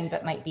region,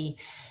 but might be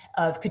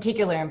of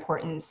particular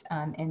importance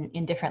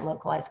in different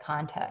localized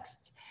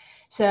contexts.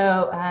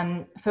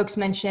 So folks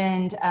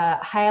mentioned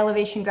high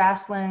elevation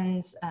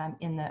grasslands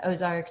in the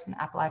Ozarks and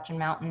the Appalachian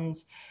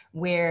Mountains,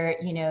 where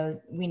we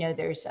know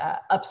there's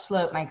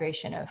upslope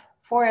migration of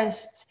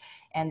forests,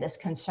 and this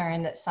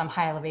concern that some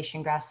high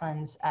elevation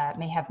grasslands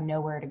may have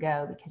nowhere to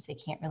go because they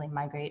can't really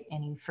migrate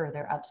any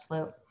further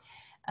upslope.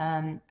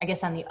 I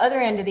guess on the other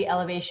end of the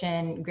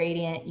elevation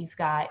gradient, you've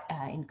got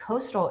in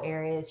coastal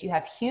areas, you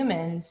have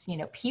humans,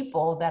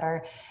 people that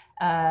are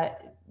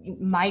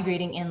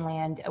migrating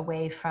inland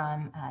away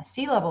from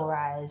sea level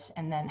rise,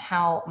 and then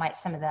how might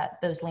some of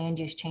those land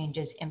use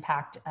changes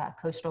impact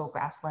coastal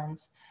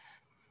grasslands.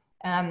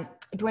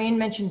 Dwayne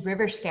mentioned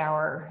river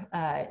scour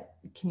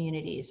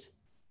communities.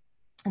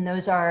 And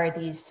those are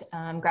these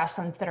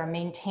grasslands that are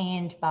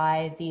maintained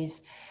by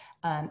these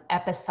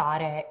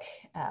episodic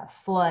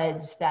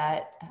floods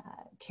that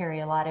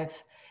carry a lot of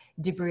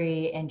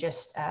debris and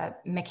just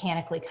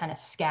mechanically kind of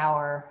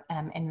scour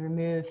and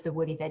remove the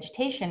woody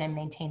vegetation and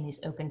maintain these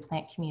open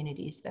plant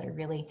communities that are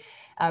really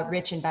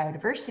rich in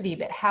biodiversity.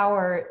 But how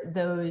are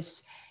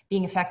those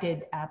being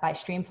affected by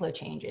stream flow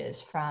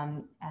changes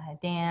from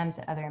dams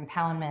and other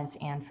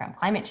impoundments and from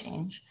climate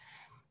change?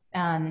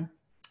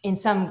 In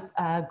some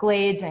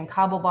glades and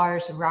cobble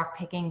bars, rock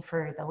picking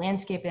for the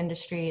landscape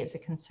industry is a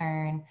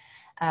concern.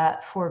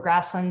 For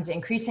grasslands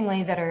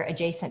increasingly that are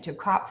adjacent to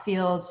crop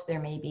fields, there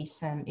may be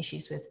some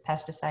issues with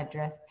pesticide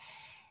drift.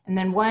 And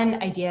then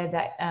one idea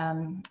that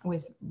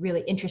was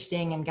really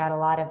interesting and got a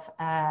lot of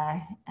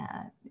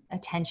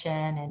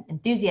attention and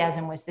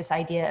enthusiasm was this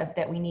idea of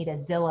that we need a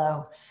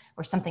Zillow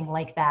or something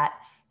like that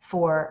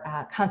for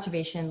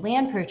conservation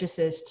land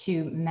purchases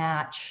to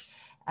match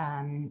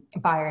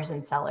buyers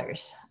and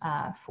sellers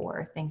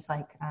for things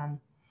like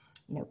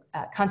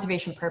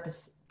conservation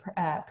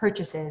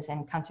purchases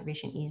and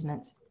conservation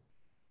easements.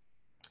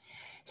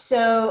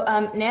 So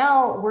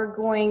now we're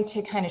going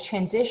to kind of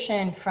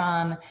transition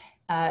from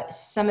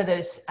some of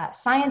those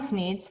science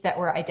needs that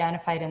were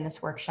identified in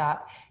this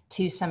workshop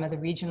to some of the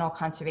regional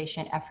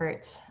conservation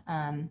efforts.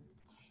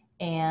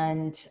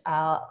 And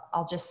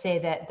I'll just say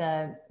that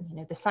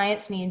the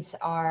science needs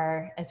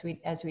are, as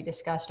we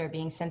discussed, are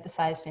being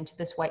synthesized into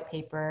this white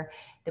paper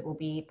that will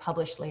be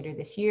published later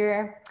this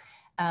year.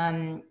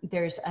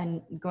 There's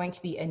going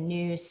to be a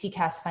new SE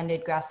CASC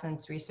funded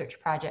grasslands research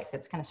project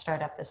that's going to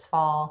start up this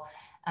fall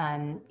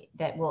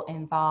that will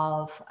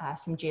involve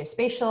some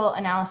geospatial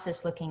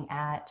analysis looking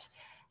at,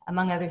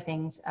 among other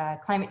things,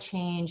 climate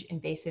change,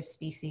 invasive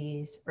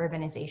species,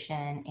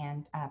 urbanization,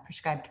 and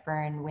prescribed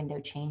burn window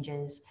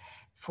changes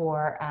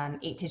for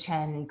 8 to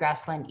 10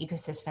 grassland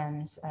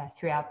ecosystems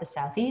throughout the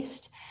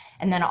Southeast.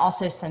 And then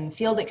also some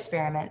field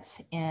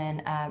experiments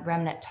in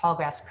remnant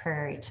tallgrass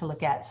prairie to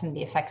look at some of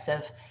the effects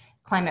of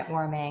climate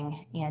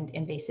warming and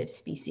invasive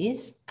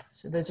species.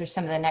 So those are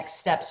some of the next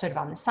steps sort of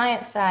on the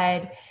science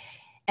side.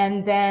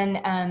 And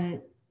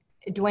then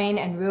Dwayne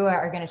and Rua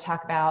are going to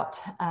talk about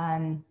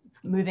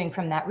moving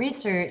from that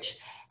research,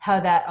 how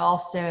that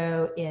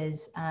also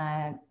is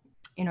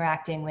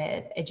interacting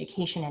with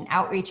education and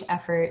outreach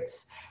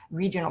efforts,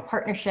 regional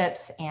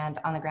partnerships, and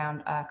on the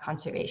ground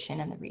conservation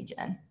in the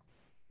region.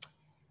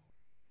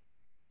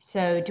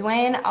 So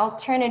Dwayne, I'll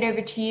turn it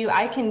over to you.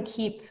 I can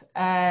keep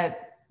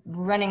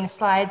running the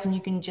slides and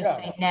you can just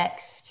say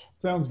next.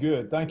 Sounds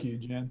good. Thank you,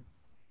 Jen.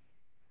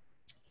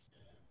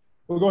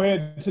 We'll go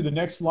ahead to the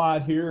next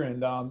slide here,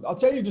 and I'll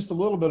tell you just a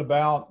little bit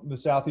about the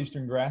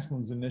Southeastern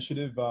Grasslands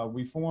Initiative.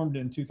 We formed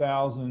in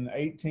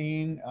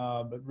 2018,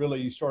 but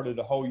really started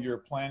a whole year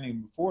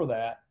planning before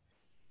that.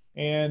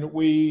 And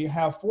we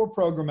have 4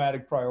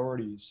 programmatic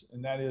priorities,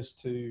 and that is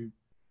to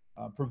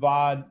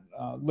provide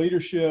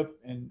leadership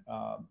and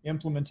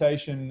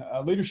implementation,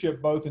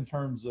 leadership both in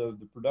terms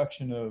of the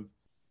production of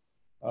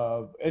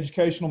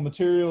educational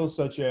materials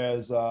such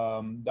as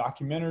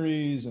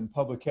documentaries and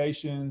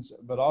publications,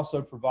 but also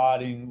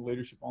providing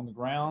leadership on the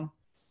ground.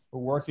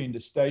 We're working to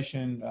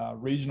station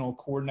regional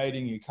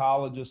coordinating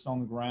ecologists on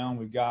the ground.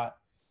 We've got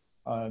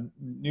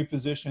new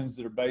positions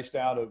that are based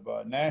out of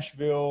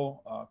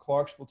Nashville,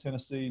 Clarksville,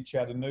 Tennessee,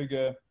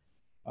 Chattanooga,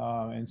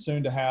 and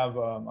soon to have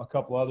a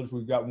couple others.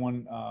 We've got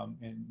one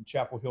in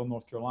Chapel Hill,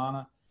 North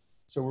Carolina.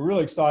 So we're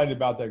really excited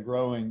about that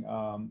growing,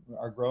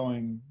 our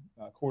growing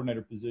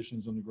coordinator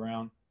positions on the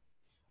ground.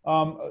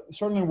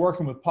 Certainly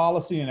working with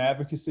policy and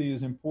advocacy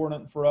is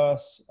important for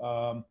us.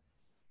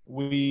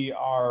 We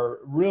are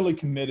really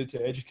committed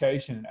to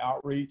education and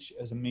outreach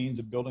as a means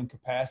of building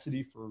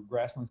capacity for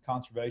grasslands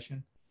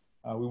conservation.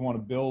 We want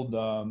to build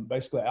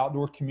basically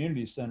outdoor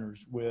community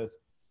centers with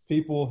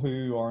people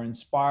who are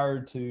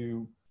inspired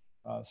to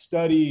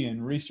study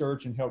and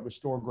research and help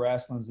restore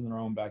grasslands in their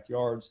own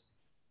backyards.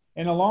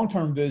 And a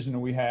long-term vision that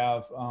we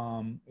have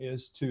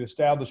is to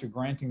establish a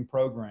granting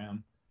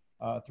program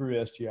through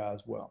SGI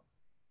as well.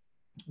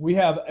 We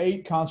have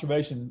 8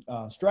 conservation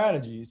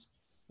strategies,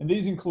 and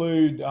these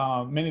include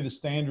many of the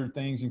standard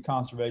things in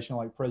conservation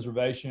like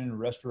preservation and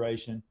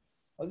restoration.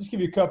 I'll just give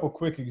you a couple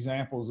quick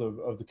examples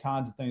of the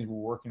kinds of things we're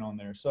working on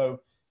there. So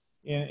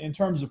in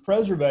terms of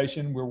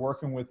preservation, we're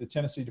working with the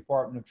Tennessee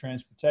Department of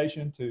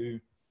Transportation to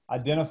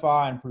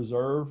identify and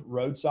preserve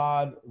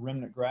roadside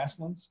remnant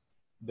grasslands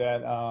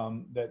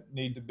that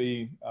need to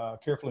be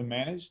carefully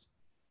managed.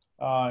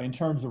 In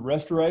terms of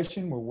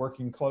restoration, we're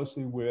working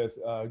closely with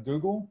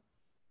Google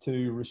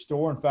to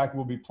restore. In fact,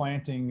 we'll be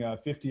planting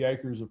 50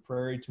 acres of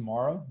prairie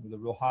tomorrow with a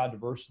real high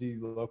diversity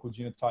local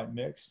genotype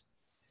mix.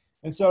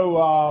 And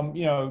so,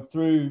 you know,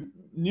 through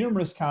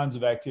numerous kinds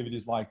of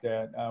activities like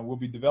that, we'll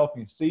be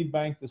developing a seed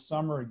bank this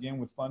summer, again,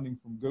 with funding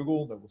from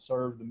Google that will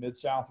serve the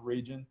Mid-South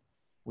region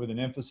with an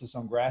emphasis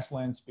on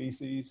grassland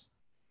species.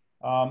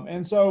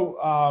 And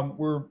so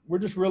we're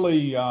just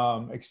really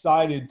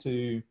excited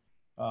to,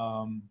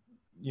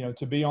 you know,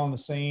 to be on the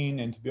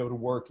scene and to be able to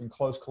work in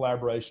close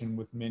collaboration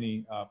with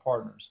many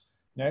partners.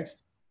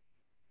 Next.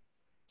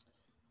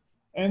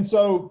 And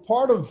so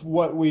part of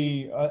what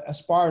we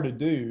aspire to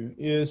do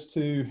is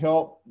to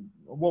help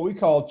what we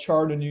call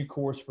chart a new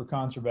course for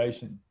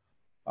conservation.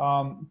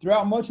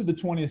 Throughout much of the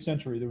 20th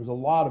century, there was a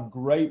lot of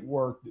great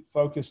work that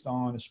focused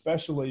on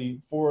especially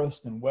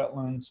forest and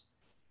wetlands,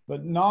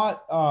 but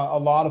not a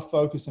lot of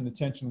focus and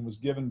attention was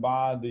given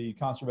by the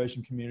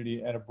conservation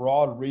community at a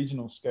broad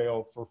regional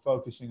scale for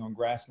focusing on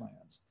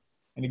grasslands.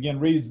 And again,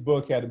 Reed's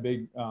book had a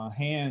big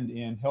hand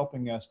in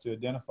helping us to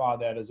identify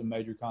that as a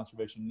major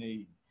conservation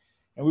need.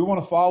 And we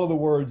want to follow the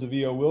words of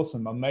E.O.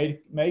 Wilson by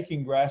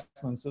making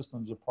grassland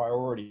systems a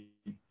priority.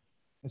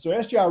 And so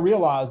SGI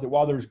realized that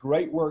while there's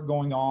great work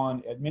going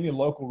on at many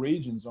local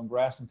regions on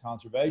grassland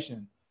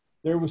conservation,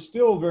 there was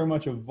still very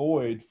much a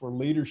void for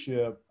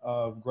leadership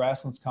of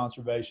grasslands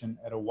conservation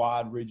at a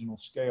wide regional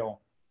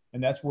scale.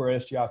 And that's where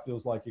SGI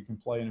feels like it can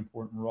play an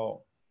important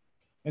role.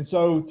 And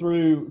so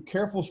through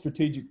careful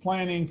strategic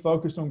planning,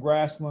 focused on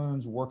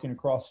grasslands, working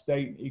across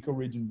state and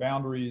ecoregion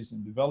boundaries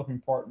and developing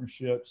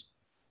partnerships,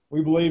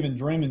 we believe in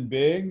dreaming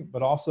big,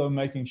 but also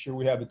making sure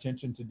we have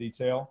attention to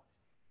detail.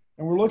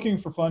 And we're looking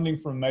for funding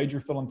from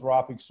major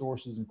philanthropic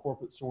sources and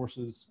corporate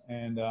sources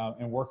and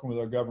working with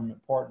our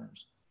government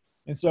partners.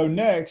 And so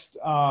next,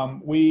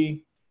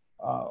 we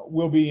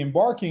will be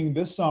embarking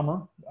this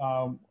summer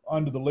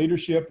under the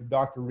leadership of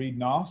Dr. Reed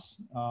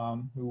Noss,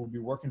 who will be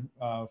working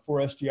for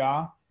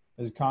SGI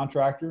as a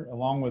contractor,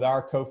 along with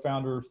our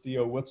co-founder,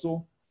 Theo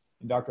Witzel,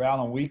 and Dr.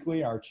 Alan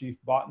Weekly, our chief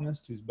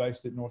botanist, who's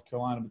based at North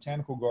Carolina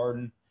Botanical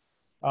Garden.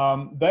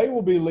 They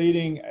will be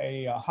leading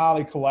a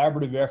highly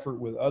collaborative effort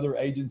with other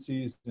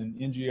agencies and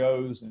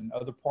NGOs and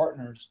other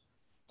partners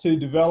to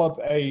develop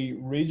a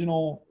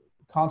regional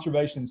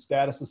conservation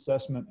status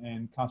assessment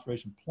and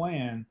conservation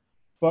plan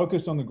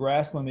focused on the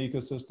grassland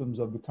ecosystems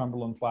of the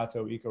Cumberland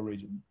Plateau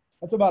ecoregion.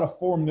 That's about a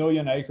 4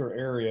 million acre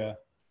area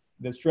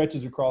that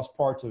stretches across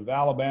parts of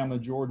Alabama,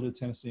 Georgia,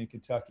 Tennessee, and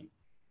Kentucky.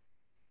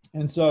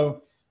 And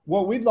so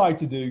what we'd like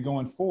to do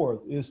going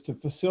forth is to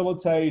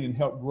facilitate and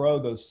help grow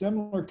those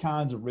similar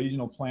kinds of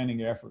regional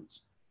planning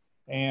efforts.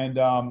 And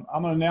I'm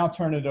going to now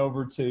turn it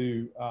over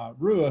to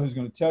Rua, who's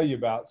going to tell you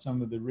about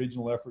some of the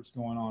regional efforts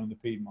going on in the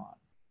Piedmont.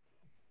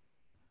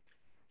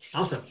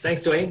 Awesome.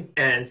 Thanks, Dwayne.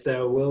 And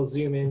so we'll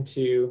zoom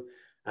into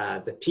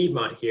the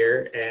Piedmont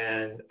here.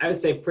 And I would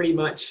say pretty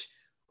much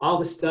all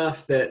the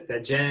stuff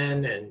that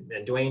Jen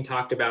and Dwayne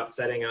talked about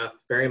setting up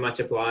very much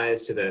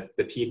applies to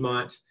the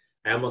Piedmont.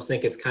 I almost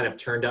think it's kind of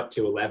turned up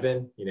to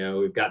 11. You know,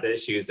 we've got the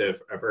issues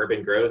of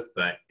urban growth,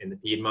 but in the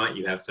Piedmont,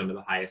 you have some of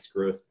the highest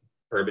growth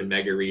urban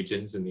mega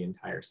regions in the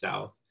entire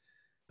South.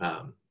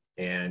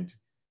 And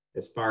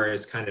as far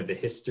as kind of the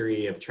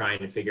history of trying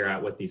to figure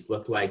out what these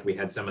look like, we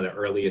had some of the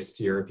earliest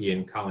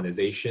European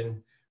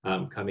colonization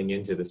coming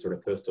into the sort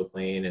of coastal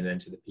plain and then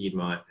to the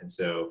Piedmont. And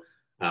so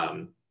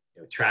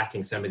you know,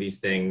 tracking some of these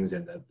things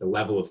and the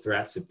level of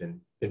threats have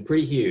been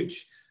pretty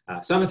huge.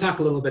 So I'm gonna talk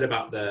a little bit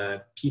about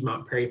the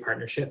Piedmont Prairie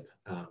Partnership.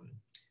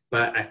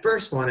 But I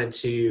first wanted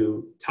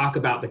to talk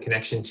about the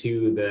connection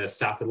to the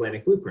South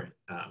Atlantic Blueprint,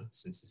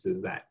 since this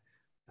is that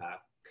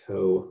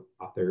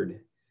co-authored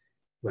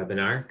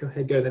webinar. Go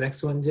ahead, go to the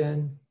next one,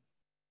 Jen.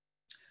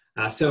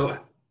 So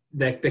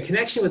the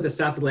connection with the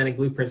South Atlantic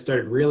Blueprint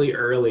started really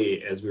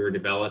early as we were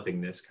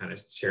developing this kind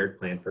of shared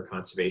plan for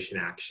conservation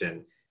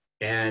action.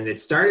 And it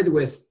started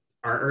with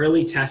our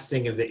early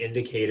testing of the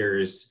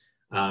indicators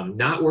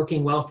not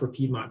working well for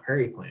Piedmont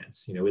prairie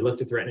plants. You know, we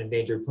looked at threatened and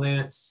endangered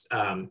plants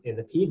in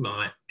the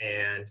Piedmont,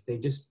 and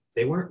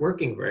they weren't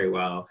working very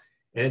well.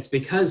 And it's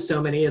because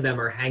so many of them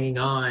are hanging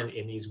on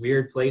in these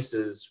weird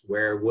places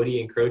where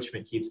woody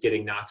encroachment keeps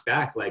getting knocked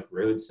back, like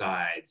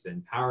roadsides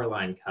and power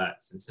line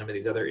cuts and some of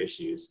these other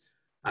issues,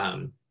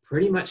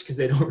 pretty much because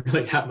they don't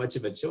really have much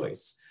of a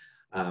choice.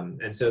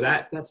 And so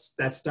that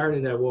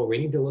started well, we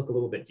need to look a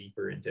little bit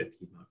deeper into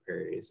Piedmont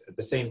prairies. At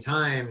the same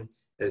time,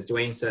 as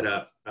Dwayne set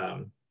up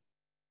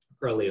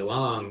early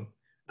along,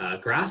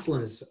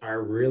 grasslands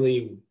are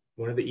really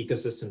one of the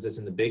ecosystems that's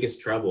in the biggest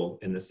trouble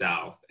in the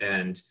South.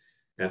 And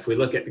if we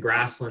look at the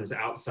grasslands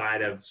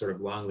outside of sort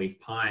of longleaf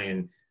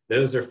pine,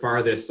 those are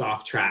farthest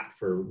off track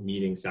for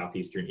meeting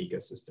Southeastern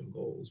ecosystem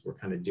goals. We're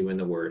kind of doing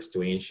the worst.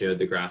 Dwayne showed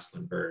the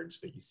grassland birds,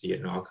 but you see it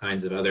in all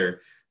kinds of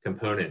other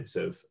components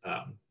of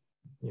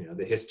you know,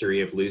 the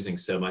history of losing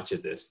so much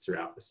of this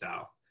throughout the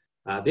South.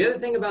 The other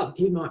thing about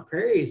Piedmont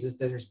prairies is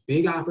that there's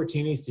big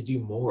opportunities to do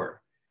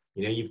more.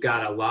 You know, you've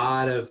got a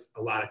lot of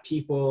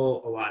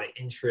people, a lot of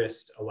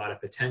interest, a lot of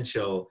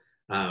potential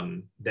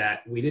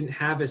that we didn't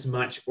have as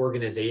much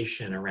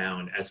organization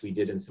around as we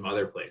did in some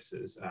other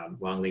places.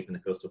 Longleaf in the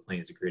coastal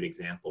plain is a great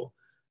example.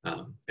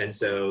 And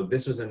so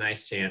this was a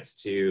nice chance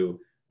to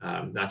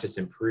not just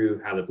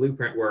improve how the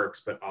blueprint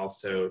works, but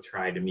also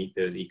try to meet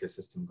those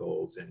ecosystem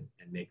goals and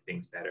make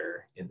things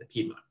better in the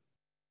Piedmont.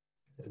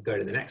 So go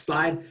to the next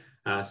slide.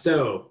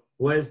 So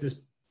what has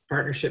this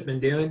partnership been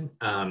doing?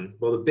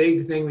 Well, the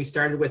big thing we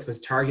started with was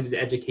targeted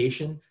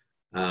education.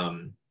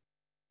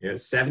 You know,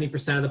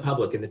 70% of the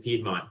public in the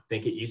Piedmont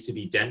think it used to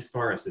be dense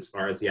forest as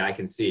far as the eye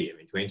can see. I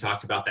mean, Dwayne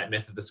talked about that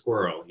myth of the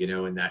squirrel, you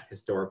know, and that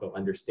historical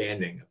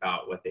understanding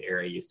about what the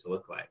area used to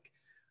look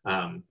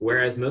like.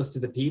 Whereas most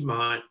of the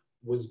Piedmont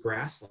was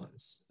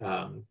grasslands,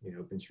 you know,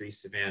 open tree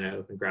savanna,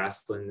 open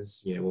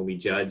grasslands. You know, when we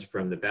judge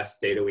from the best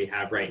data we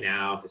have right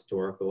now,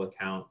 historical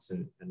accounts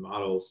and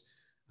models,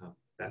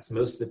 that's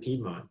most of the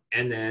Piedmont.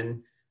 And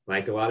then,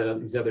 like a lot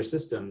of these other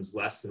systems,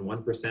 less than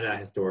 1% of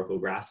historical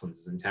grasslands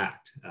is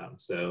intact.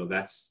 So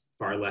that's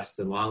far less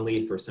than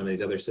longleaf or some of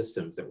these other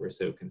systems that we're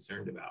so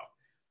concerned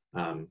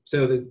about.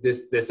 So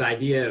this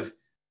idea of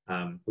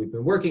we've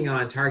been working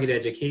on target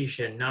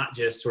education, not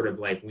just sort of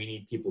like we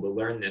need people to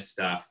learn this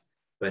stuff,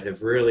 but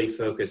have really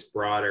focused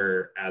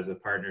broader as a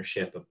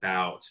partnership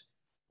about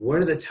what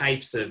are the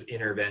types of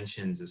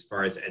interventions as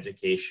far as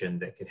education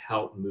that could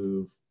help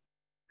move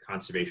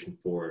conservation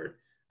forward,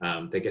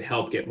 that could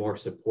help get more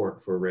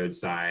support for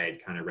roadside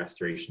kind of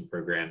restoration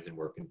programs and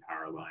work in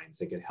power lines,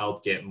 that could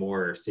help get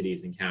more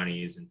cities and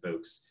counties and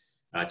folks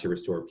to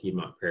restore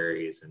Piedmont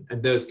prairies,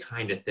 and those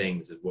kind of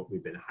things is what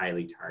we've been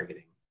highly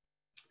targeting.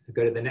 So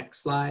go to the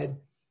next slide.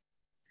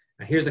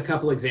 Now here's a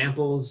couple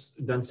examples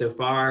done so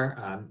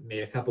far.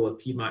 Made a couple of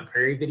Piedmont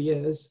prairie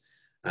videos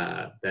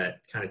that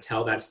kind of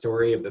tell that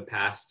story of the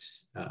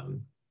past,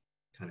 kind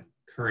of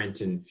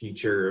current and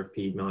future of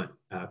Piedmont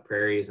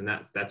prairies, and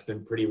that's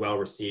been pretty well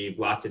received.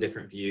 Lots of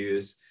different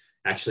views.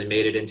 Actually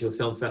made it into a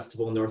film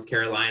festival in North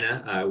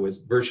Carolina. Was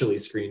virtually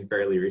screened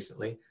fairly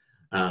recently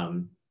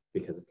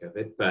because of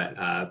COVID.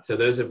 But so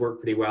those have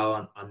worked pretty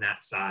well on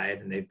that side,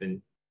 and they've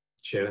been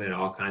shown in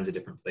all kinds of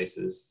different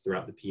places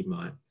throughout the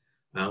Piedmont.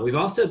 We've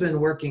also been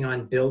working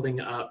on building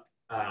up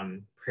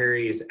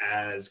prairies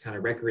as kind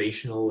of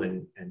recreational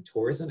and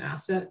tourism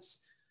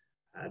assets.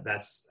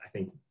 That's, I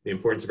think, the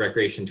importance of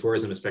recreation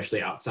tourism,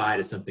 especially outside,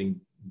 is something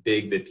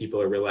big that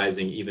people are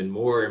realizing even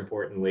more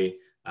importantly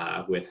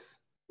with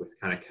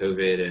kind of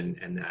COVID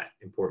and that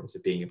importance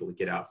of being able to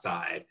get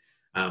outside.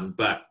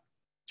 But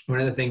one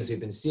of the things we've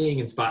been seeing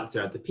in spots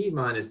throughout the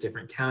Piedmont is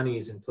different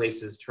counties and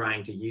places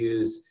trying to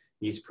use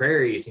these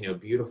prairies, you know,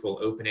 beautiful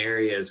open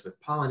areas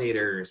with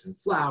pollinators and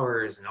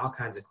flowers and all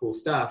kinds of cool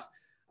stuff,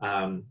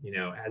 you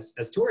know,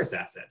 as tourist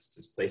assets,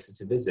 just places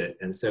to visit.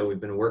 And so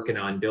we've been working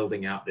on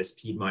building out this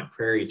Piedmont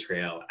Prairie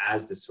Trail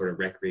as this sort of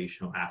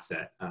recreational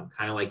asset,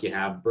 kind of like you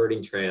have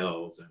birding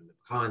trails and the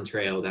pecan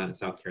trail down in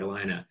South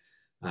Carolina.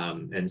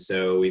 And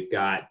so we've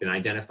been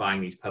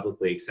identifying these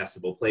publicly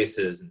accessible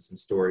places and some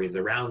stories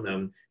around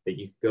them that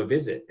you can go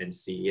visit and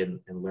see and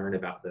learn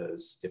about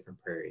those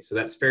different prairies. So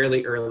that's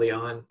fairly early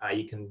on.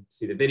 You can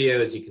see the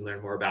videos. You can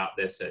learn more about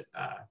this at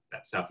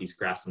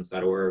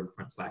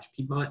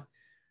southeastgrasslands.org/Piedmont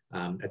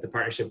at the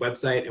partnership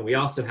website. And we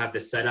also have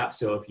this set up,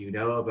 so if you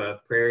know of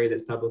a prairie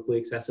that's publicly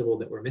accessible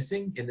that we're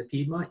missing in the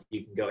Piedmont,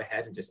 you can go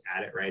ahead and just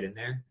add it right in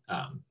there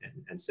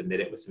and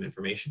submit it with some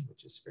information,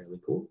 which is fairly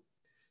cool.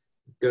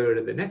 Go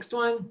to the next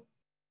one.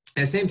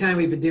 At the same time,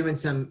 we've been doing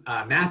some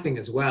mapping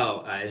as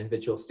well at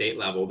individual state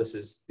level.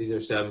 These are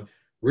some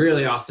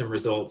really awesome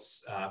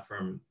results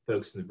from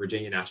folks in the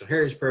Virginia Natural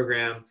Heritage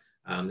Program.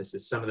 This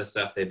is some of the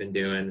stuff they've been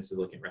doing. This is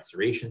looking at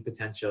restoration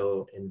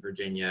potential in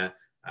Virginia.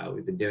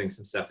 We've been doing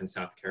some stuff in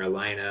South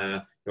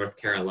Carolina, North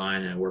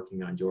Carolina,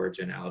 working on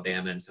Georgia and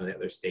Alabama and some of the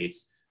other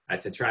states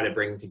to try to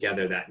bring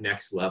together that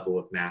next level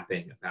of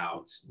mapping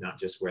about not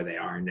just where they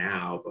are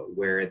now, but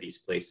where are these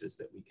places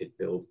that we could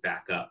build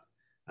back up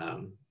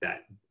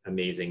that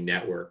amazing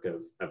network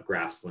of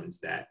grasslands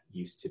that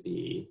used to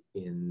be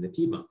in the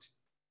Piedmont.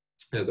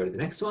 I'll go to the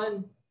next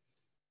one.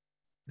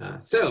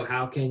 So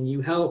how can you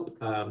help?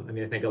 I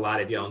mean, I think a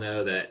lot of y'all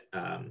know that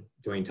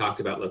Dwayne talked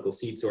about local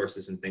seed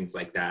sources and things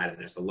like that, and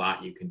there's a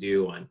lot you can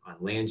do on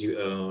land you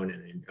own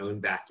and in your own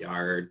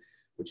backyard,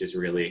 which is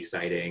really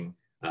exciting.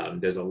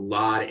 There's a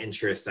lot of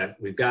interest.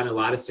 We've gotten a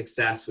lot of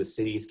success with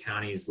cities,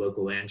 counties,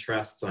 local land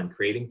trusts on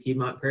creating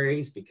Piedmont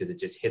prairies because it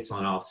just hits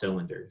on all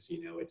cylinders.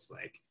 You know, it's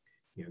like,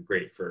 you know,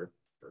 great for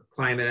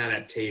climate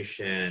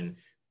adaptation,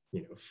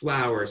 you know,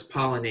 flowers,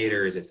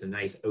 pollinators. It's a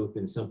nice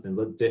open, something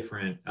look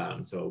different.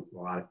 So a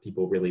lot of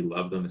people really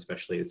love them,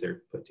 especially as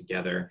they're put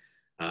together.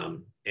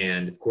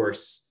 And of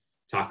course,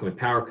 talking with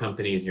power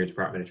companies and your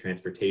Department of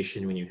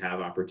Transportation when you have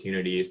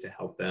opportunities to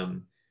help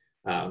them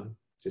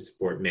to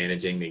support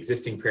managing the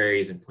existing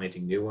prairies and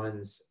planting new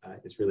ones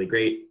is really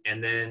great.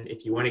 And then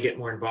if you want to get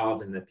more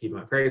involved in the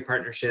Piedmont Prairie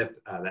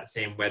Partnership, that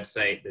same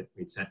website that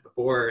we'd sent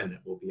before and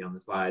that will be on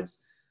the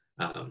slides,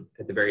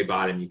 at the very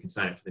bottom, you can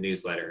sign up for the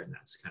newsletter, and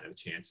that's kind of a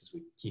chance as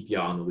we keep you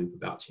all in the loop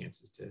about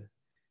chances to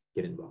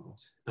get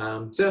involved.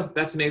 So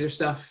that's major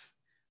stuff.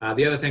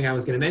 The other thing I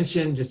was going to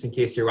mention, just in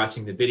case you're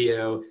watching the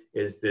video,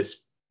 is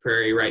this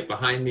prairie right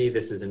behind me.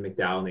 This is in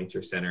McDowell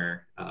Nature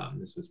Center.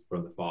 This was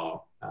from the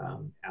fall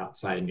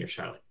outside and near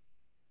Charlotte.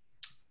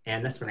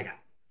 And that's what I got.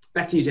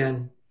 Back to you,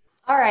 Jen.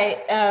 All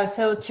right,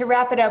 so to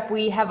wrap it up,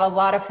 we have a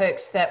lot of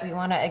folks that we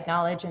want to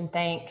acknowledge and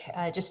thank.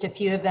 Just a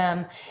few of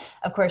them,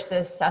 of course,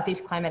 the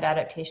Southeast Climate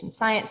Adaptation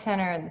Science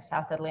Center and the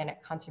South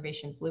Atlantic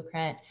Conservation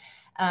Blueprint.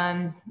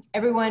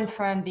 Everyone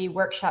from the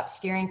workshop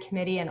steering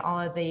committee and all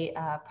of the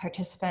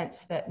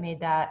participants that made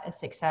that a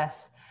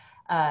success.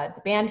 The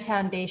Band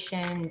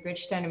Foundation,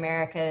 Bridgestone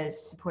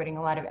Americas, supporting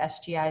a lot of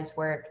SGI's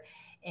work.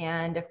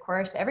 And of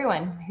course,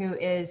 everyone who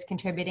is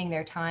contributing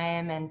their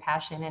time and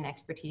passion and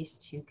expertise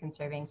to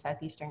conserving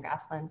Southeastern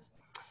grasslands.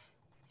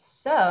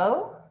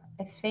 So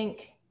I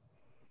think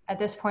at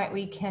this point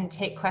we can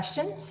take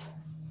questions.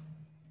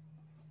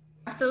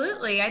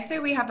 Absolutely. I'd say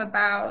we have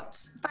about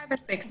 5 or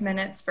 6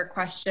 minutes for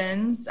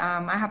questions.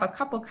 I have a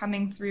couple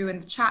coming through in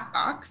the chat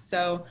box.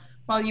 So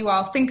while you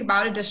all think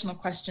about additional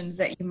questions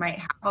that you might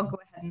have, I'll go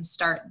ahead and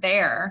start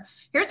there.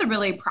 Here's a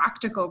really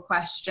practical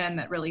question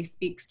that really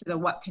speaks to the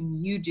what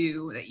can you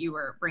do that you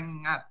were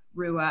bringing up,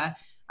 Rua.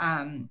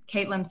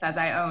 Caitlin says,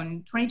 I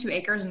own 22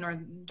 acres in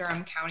Northern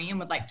Durham County and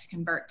would like to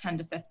convert 10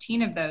 to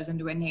 15 of those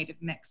into a native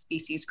mixed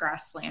species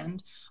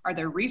grassland. Are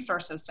there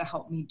resources to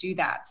help me do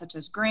that, such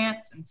as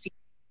grants and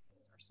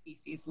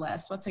species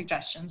lists? What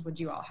suggestions would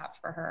you all have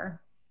for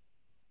her?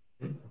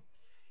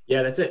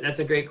 Yeah, that's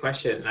a great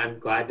question. I'm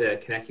glad to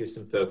connect you with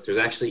some folks. There's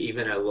actually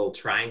even a little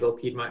Triangle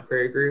Piedmont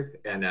Prairie group,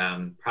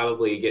 and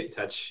probably get in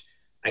touch.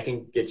 I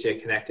can get you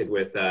connected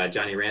with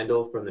Johnny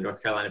Randall from the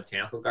North Carolina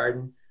Botanical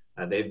Garden.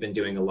 They've been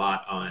doing a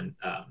lot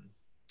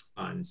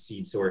on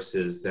seed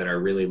sources that are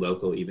really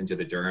local, even to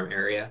the Durham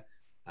area.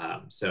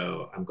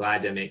 So I'm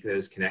glad to make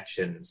those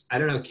connections. I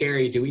don't know,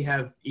 Carrie, do we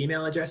have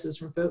email addresses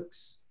from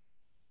folks?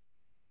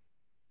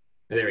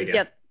 Oh, there we go.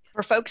 Yep,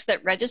 for folks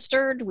that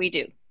registered, we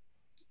do.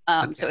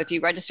 Okay. So if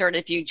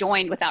you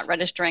joined without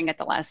registering at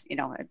the last,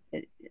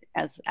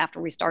 as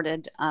after we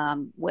started,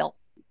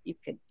 you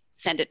could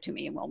send it to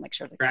me and we'll make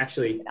sure that. Or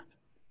actually,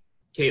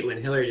 Caitlin,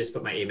 Hillary just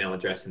put my email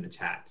address in the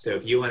chat. So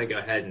if you want to go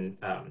ahead and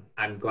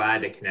I'm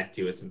glad to connect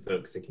you with some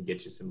folks that can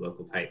get you some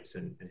local types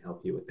and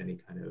help you with any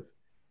kind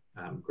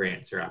of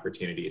grants or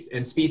opportunities.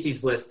 And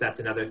species list, that's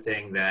another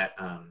thing that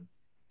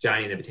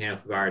Johnny and the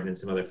Botanical Garden and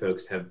some other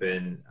folks have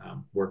been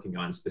working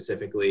on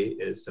specifically,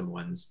 is some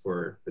ones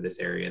for this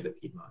area, the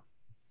Piedmont.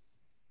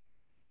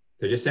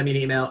 So just send me an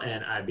email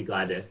and I'd be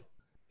glad to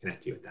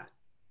connect you with that.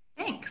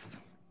 Thanks.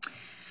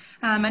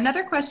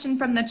 Another question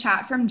from the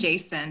chat from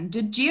Jason.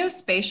 Did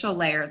geospatial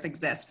layers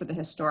exist for the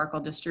historical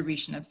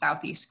distribution of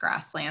Southeast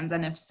grasslands?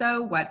 And if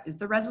so, what is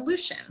the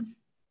resolution?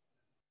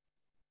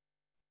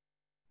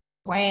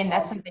 Dwayne,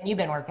 that's something you've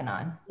been working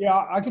on.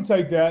 Yeah, I can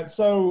take that.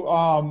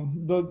 So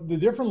the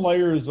different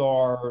layers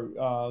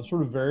are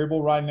sort of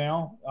variable right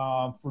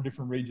now for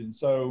different regions.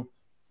 So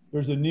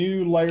there's a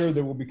new layer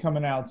that will be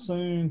coming out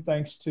soon,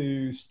 thanks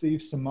to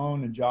Steve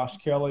Simone and Josh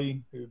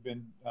Kelly, who've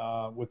been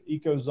with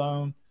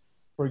EcoZone.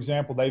 For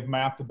example, they've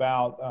mapped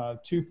about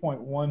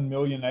 2.1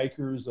 million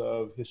acres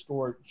of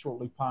historic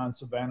shortleaf pine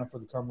savanna for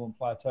the Cumberland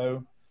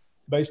Plateau,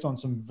 based on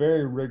some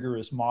very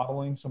rigorous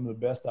modeling, some of the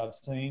best I've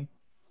seen.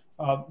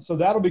 So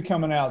that'll be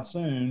coming out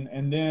soon.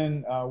 And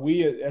then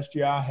we at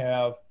SGI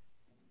have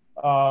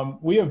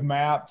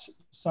mapped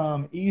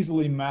some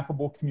easily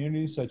mappable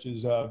communities, such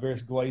as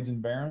various glades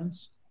and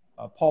barrens.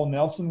 Paul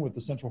Nelson with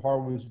the Central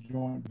Hardwoods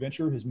Joint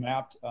Venture has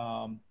mapped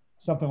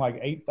something like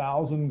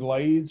 8,000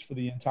 glades for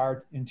the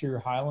entire interior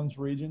highlands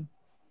region.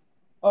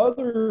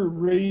 Other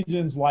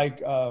regions like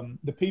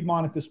the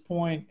Piedmont at this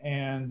point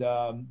and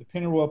the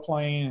Pennyroyal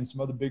Plain and some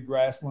other big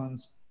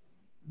grasslands,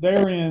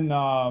 they're in,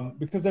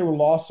 because they were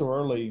lost so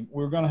early,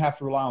 we're going to have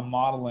to rely on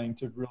modeling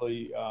to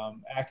really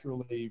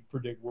accurately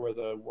predict where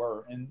they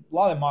were. And a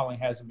lot of that modeling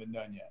hasn't been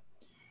done yet.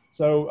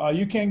 So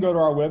you can go to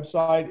our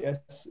website,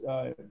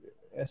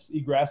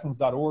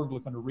 segrasslands.org,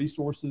 look under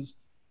resources,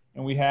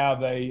 and we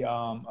have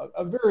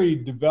a very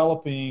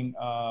developing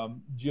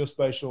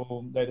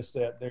geospatial data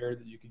set there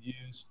that you could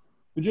use.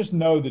 But just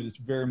know that it's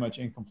very much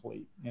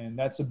incomplete, and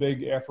that's a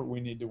big effort we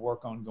need to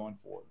work on going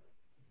forward.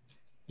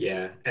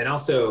 Yeah, and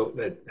also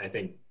I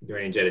think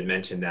Dwayne and Jed had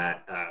mentioned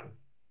that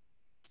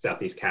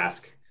Southeast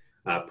CASC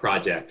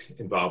project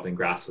involved in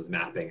grasslands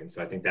mapping, and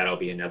so I think that'll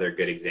be another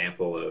good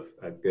example of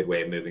a good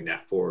way of moving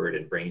that forward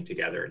and bringing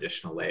together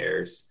additional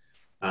layers.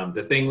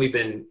 The thing we've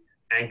been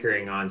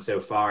anchoring on so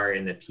far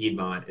in the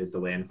Piedmont is the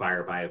land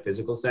fire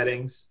biophysical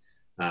settings.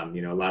 A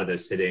lot of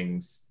those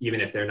sittings, even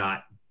if they're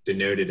not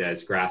denoted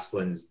as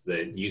grasslands,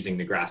 using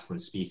the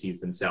grassland species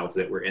themselves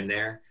that were in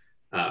there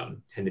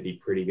tend to be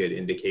pretty good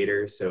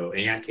indicators. So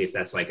in that case,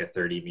 that's like a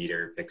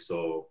 30-meter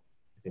pixel,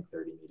 I think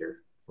 30-meter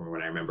from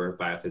what I remember,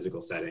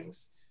 biophysical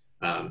settings.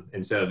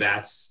 And so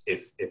that's,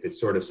 if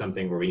it's sort of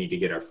something where we need to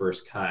get our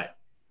first cut,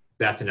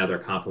 that's another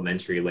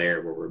complementary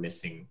layer where we're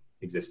missing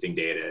existing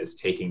data, is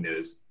taking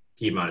those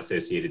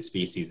Piedmont-associated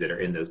species that are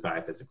in those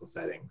biophysical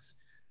settings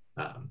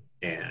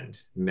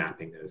and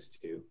mapping those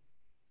too.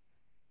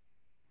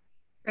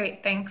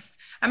 Great, thanks.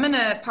 I'm going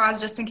to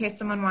pause just in case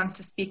someone wants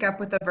to speak up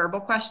with a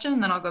verbal question,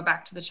 and then I'll go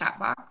back to the chat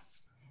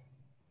box.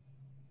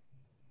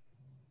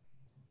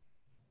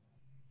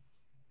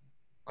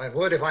 I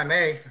would, if I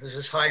may. This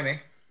is Jaime.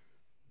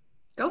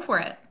 Go for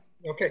it.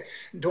 Okay,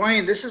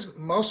 Dwayne, this is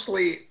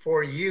mostly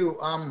for you.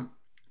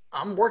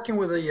 I'm working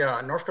with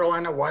the North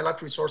Carolina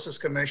Wildlife Resources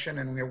Commission,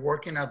 and we're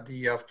working at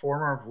the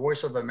former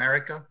Voice of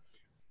America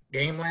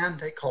Gameland,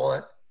 they call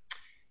it.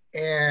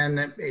 And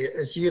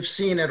as you've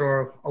seen it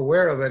or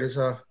aware of it, it's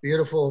a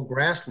beautiful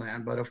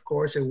grassland, but of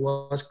course it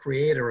was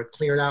created or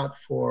cleared out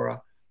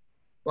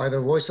by the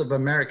Voice of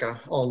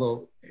America.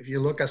 Although if you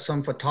look at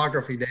some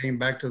photography dating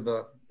back to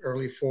the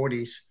early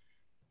 40s,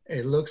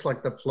 it looks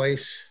like the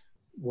place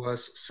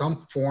was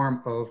some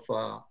form of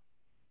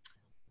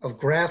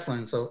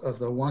grasslands, of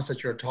the ones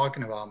that you're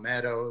talking about,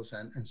 meadows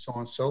and so on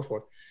and so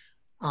forth.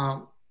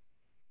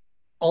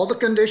 All the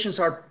conditions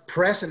are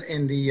present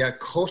in the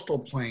coastal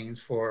plains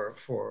for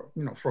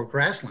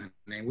grassland.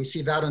 And we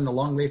see that in the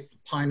longleaf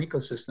pine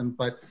ecosystem.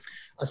 But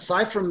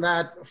aside from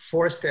that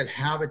forested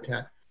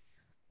habitat,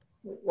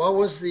 what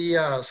was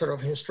the sort of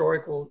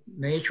historical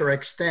nature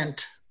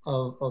extent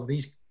of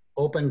these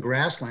open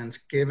grasslands,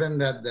 given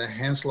that the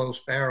Henslow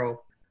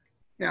sparrow,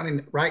 yeah, I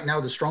mean, right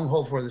now the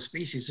stronghold for the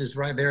species is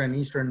right there in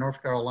eastern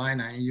North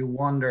Carolina, and you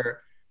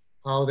wonder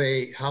how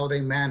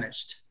they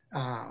managed.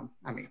 I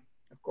mean,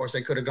 of course,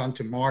 they could have gone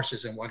to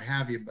marshes and what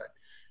have you, but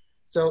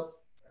so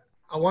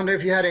I wonder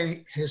if you had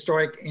any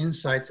historic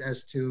insights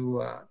as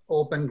to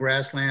open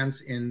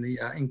grasslands in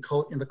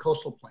the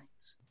coastal plains.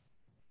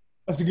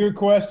 That's a good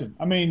question.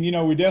 I mean, you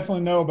know, we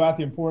definitely know about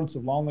the importance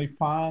of longleaf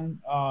pine,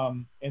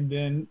 and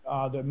then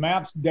the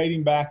maps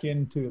dating back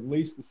into at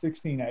least the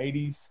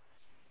 1680s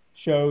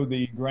show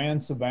the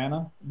Grand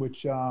Savanna,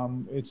 which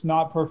it's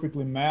not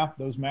perfectly mapped.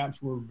 Those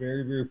maps were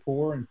very, very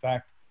poor, in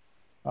fact.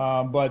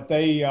 But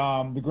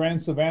the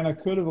Grand Savanna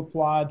could have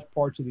applied to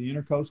parts of the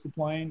intercoastal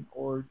plain,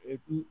 or it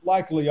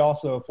likely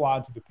also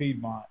applied to the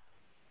Piedmont.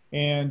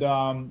 And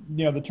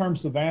you know, the term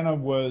savanna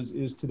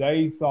is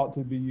today thought to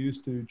be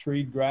used to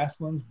treed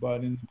grasslands,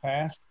 but in the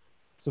past,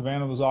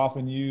 savanna was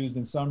often used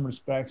in some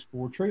respects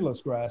for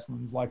treeless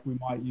grasslands, like we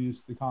might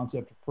use the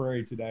concept of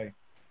prairie today.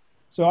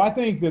 So I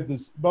think that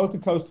both the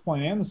coastal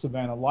plain and the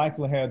savanna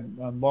likely had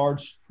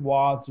large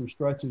swaths or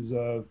stretches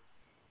of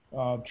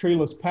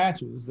treeless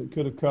patches that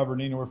could have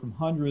covered anywhere from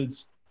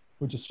hundreds,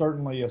 which is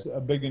certainly a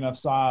big enough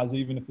size,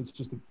 even if it's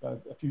just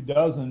a few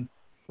dozen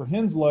for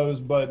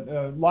Henslow's, but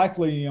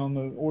likely on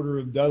the order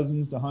of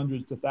dozens to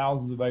hundreds to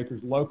thousands of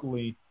acres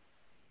locally,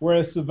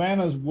 whereas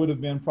savannas would have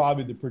been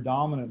probably the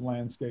predominant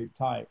landscape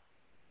type.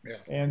 Yeah.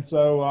 And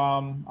so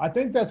I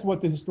think that's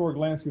what the historic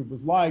landscape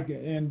was like.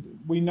 And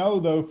we know,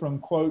 though, from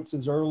quotes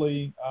as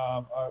early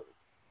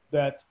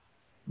that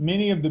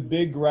many of the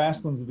big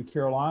grasslands of the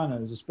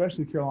Carolinas,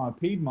 especially Carolina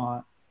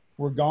Piedmont,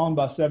 were gone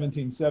by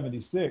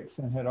 1776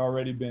 and had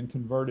already been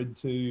converted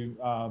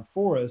to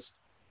forest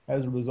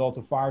as a result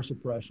of fire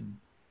suppression.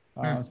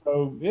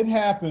 So it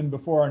happened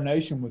before our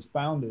nation was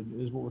founded,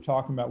 is what we're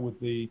talking about with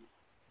the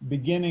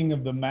beginning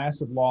of the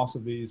massive loss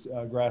of these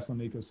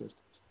grassland ecosystems.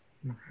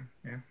 Okay.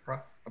 Yeah, right.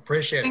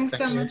 Appreciate it. Thanks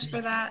so much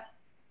for that.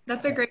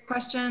 That's a great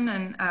question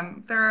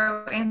and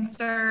thorough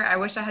answer. I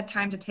wish I had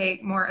time to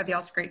take more of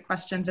y'all's great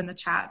questions in the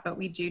chat, but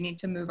we do need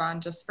to move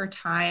on just for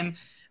time.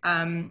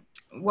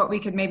 What we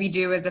could maybe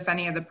do is if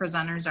any of the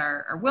presenters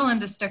are willing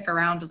to stick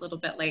around a little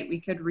bit late, we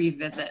could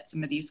revisit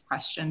some of these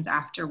questions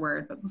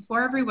afterward. But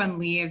before everyone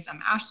leaves,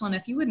 Ashlyn,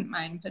 if you wouldn't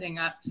mind putting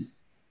up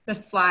the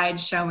slide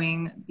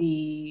showing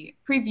the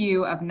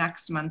preview of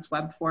next month's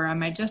web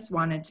forum, I just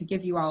wanted to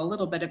give you all a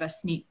little bit of a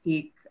sneak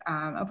peek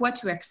of what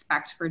to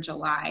expect for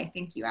July.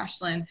 Thank you,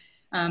 Ashlyn.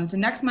 So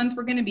next month,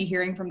 we're going to be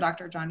hearing from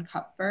Dr. John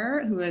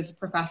Kupfer, who is a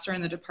professor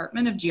in the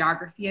Department of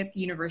Geography at the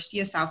University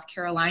of South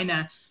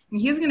Carolina. And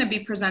he's going to be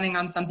presenting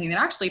on something that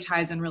actually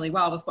ties in really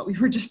well with what we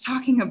were just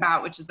talking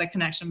about, which is the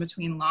connection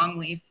between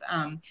longleaf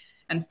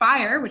and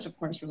fire, which of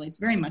course relates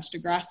very much to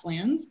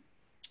grasslands.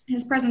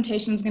 His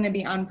presentation is going to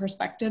be on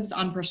perspectives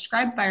on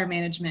prescribed fire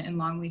management in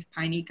longleaf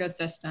pine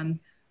ecosystems,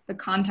 the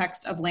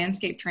context of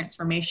landscape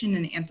transformation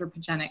and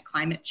anthropogenic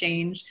climate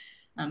change.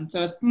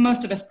 So as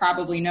most of us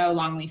probably know,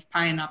 longleaf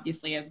pine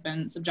obviously has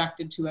been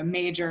subjected to a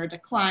major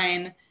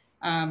decline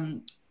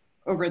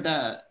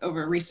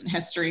over recent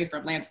history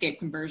from landscape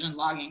conversion,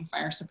 logging,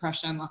 fire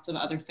suppression, lots of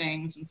other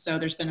things. And so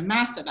there's been a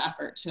massive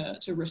effort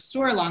to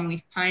restore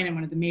longleaf pine, and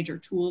one of the major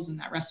tools in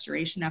that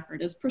restoration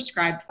effort is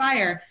prescribed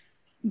fire.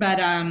 But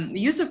the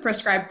use of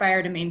prescribed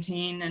fire to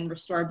maintain and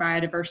restore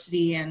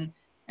biodiversity and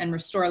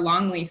restore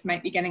longleaf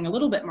might be getting a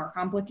little bit more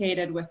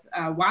complicated with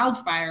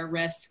wildfire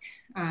risk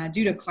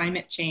due to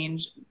climate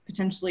change,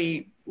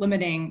 potentially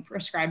limiting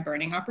prescribed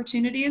burning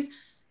opportunities.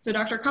 So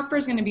Dr. Kupfer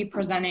is going to be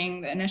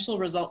presenting the initial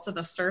results of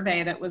a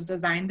survey that was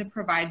designed to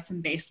provide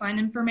some baseline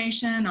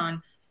information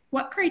on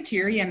what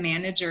criteria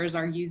managers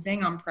are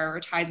using on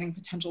prioritizing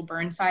potential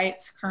burn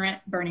sites, current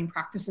burning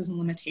practices and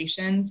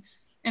limitations,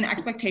 and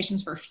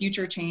expectations for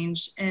future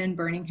change in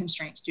burning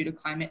constraints due to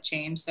climate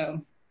change.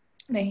 So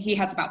he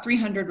has about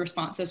 300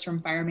 responses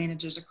from fire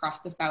managers across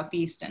the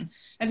Southeast and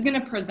is going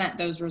to present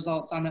those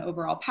results on the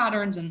overall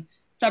patterns and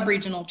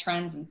sub-regional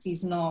trends and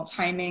seasonal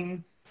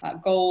timing,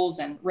 goals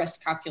and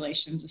risk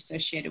calculations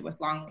associated with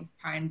longleaf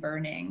pine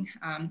burning,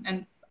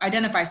 and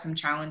identify some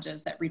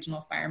challenges that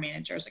regional fire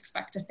managers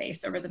expect to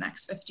face over the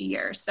next 50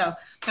 years. So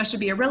that should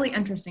be a really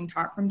interesting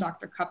talk from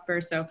Dr.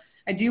 Kupfer. So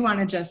I do want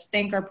to just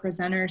thank our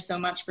presenters so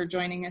much for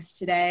joining us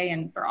today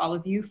and for all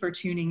of you for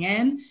tuning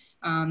in.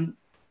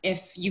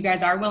 If you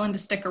guys are willing to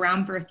stick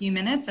around for a few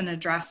minutes and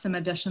address some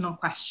additional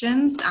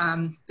questions,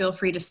 feel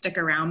free to stick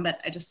around, but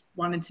I just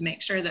wanted to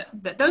make sure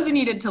that those who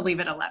needed to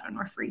leave at 11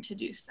 were free to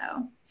do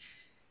so.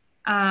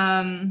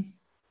 Some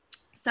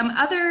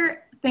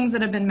other things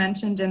that have been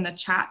mentioned in the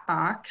chat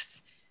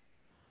box.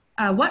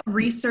 What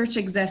research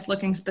exists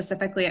looking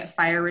specifically at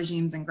fire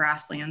regimes and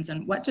grasslands,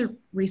 and what do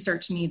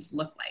research needs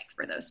look like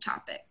for those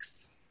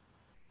topics?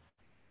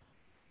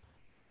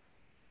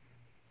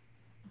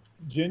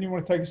 Jen, you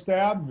want to take a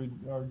stab?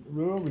 Or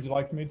Rua, would you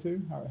like me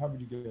to? How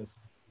would you guess?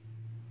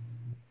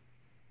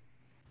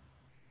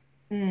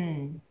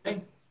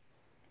 Okay.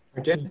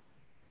 Jen?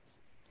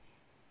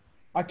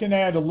 I can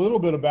add a little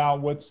bit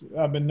about what's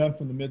been done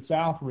from the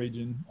Mid-South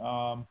region.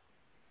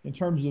 in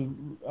terms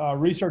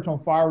of research on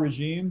fire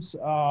regimes.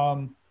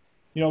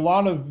 You know, a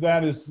lot of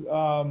that is,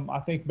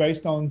 I think,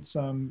 based on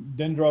some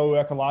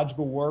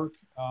dendroecological work.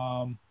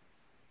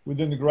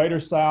 Within the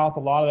greater South, a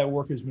lot of that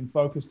work has been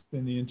focused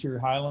in the interior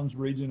highlands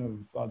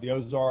region of the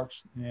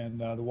Ozarks and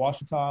the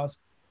Ouachitas.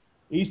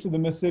 East of the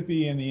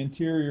Mississippi in the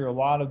interior, a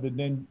lot of the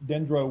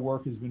dendro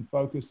work has been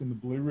focused in the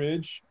Blue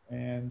Ridge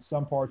and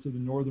some parts of the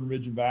northern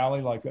ridge and valley,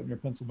 like up near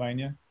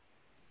Pennsylvania.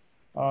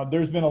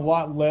 There's been a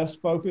lot less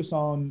focus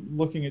on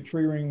looking at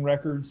tree ring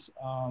records,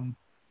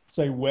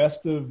 say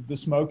west of the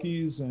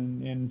Smokies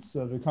and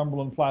so the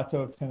Cumberland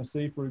Plateau of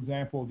Tennessee, for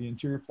example, the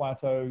interior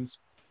plateaus,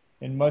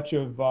 and much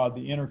of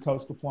the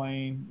intercoastal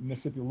plain,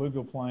 Mississippi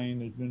alluvial plain.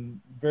 There's been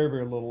very,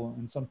 very little,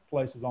 in some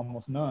places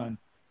almost none.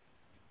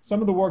 Some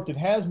of the work that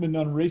has been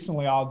done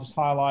recently, I'll just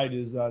highlight,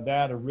 is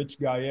that of Rich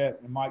Guyette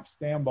and Mike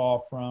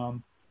Stambaugh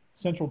from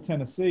Central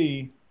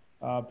Tennessee,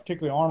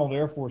 particularly Arnold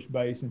Air Force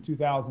Base. In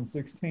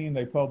 2016,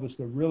 they published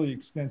a really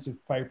extensive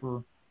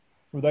paper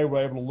where they were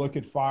able to look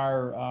at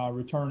fire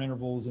return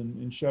intervals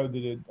and showed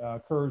that it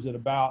occurs at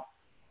about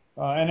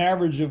an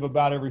average of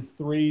about every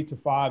 3 to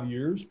 5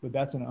 years, but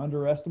that's an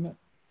underestimate.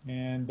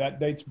 And that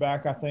dates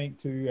back, I think,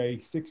 to a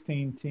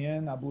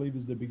 1610, I believe,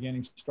 is the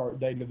beginning start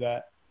date of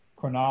that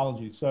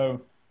chronology.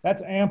 So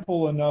that's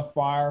ample enough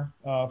fire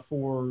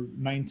for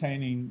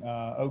maintaining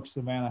oak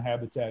savanna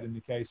habitat in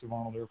the case of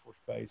Arnold Air Force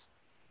Base.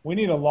 We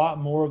need a lot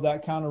more of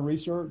that kind of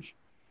research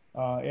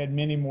at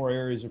many more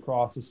areas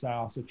across the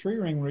South. So tree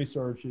ring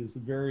research is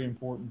very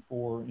important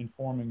for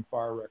informing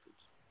fire records.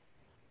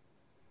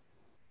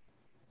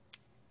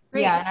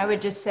 Great. Yeah, and I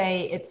would just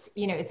say it's,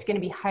 you know, it's going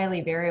to be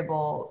highly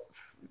variable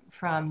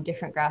from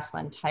different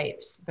grassland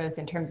types, both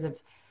in terms of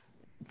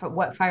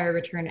what fire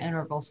return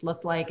intervals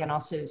look like and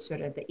also sort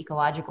of the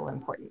ecological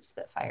importance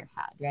that fire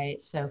had,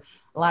 right? So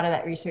a lot of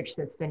that research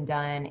that's been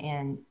done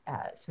in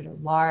sort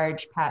of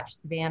large patch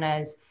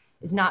savannas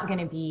is not going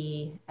to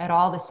be at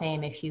all the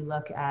same if you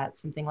look at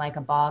something like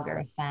a bog or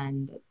a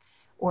fen,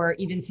 or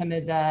even some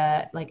of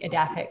the like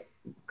edaphic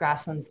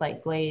grasslands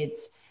like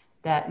glades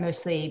that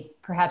mostly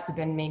perhaps have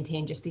been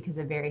maintained just because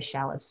of very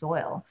shallow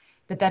soil.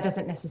 But that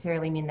doesn't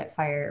necessarily mean that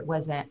fire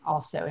wasn't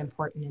also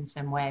important in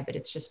some way, but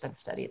it's just been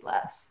studied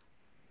less.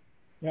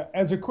 Yeah,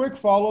 as a quick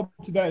follow-up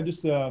to that,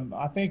 just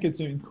I think it's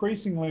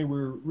increasingly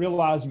we're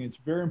realizing it's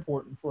very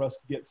important for us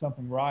to get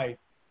something right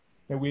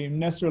that we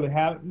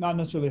not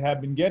necessarily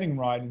have been getting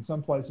right in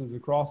some places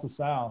across the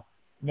South,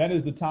 and that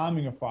is the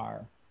timing of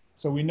fire.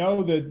 So we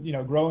know that, you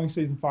know, growing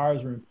season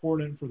fires are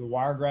important for the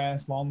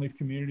wiregrass, longleaf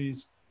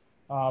communities,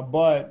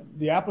 but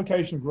the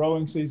application of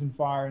growing season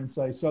fire in,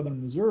 say,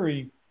 southern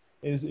Missouri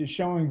is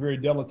showing very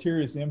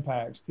deleterious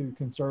impacts to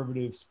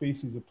conservative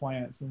species of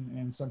plants and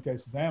in some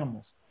cases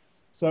animals.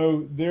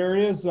 So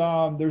there's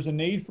a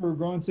need for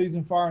growing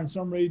season fire in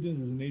some regions.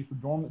 There's a need for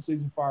dormant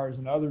season fires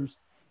in others.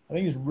 I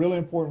think it's really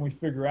important we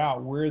figure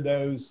out where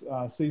those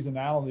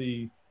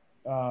seasonality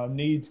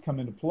needs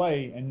come into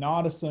play and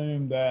not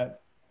assume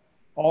that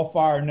all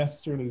fire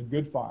necessarily is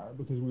good fire,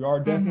 because we are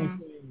definitely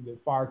seeing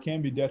that fire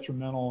can be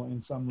detrimental in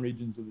some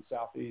regions of the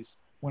Southeast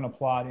when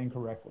applied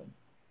incorrectly.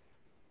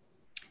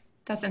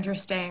 That's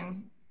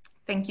interesting.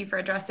 Thank you for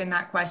addressing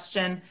that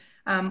question.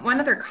 One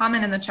other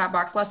comment in the chat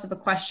box, less of a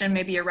question,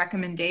 maybe a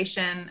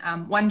recommendation.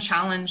 One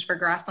challenge for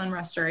grassland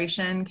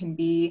restoration can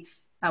be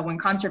when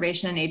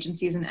conservation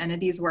agencies and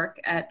entities work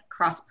at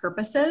cross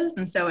purposes.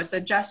 And so a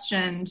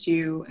suggestion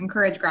to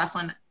encourage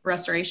grassland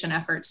restoration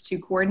efforts to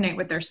coordinate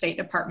with their state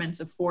departments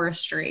of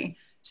forestry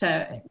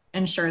to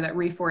ensure that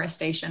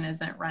reforestation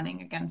isn't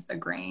running against the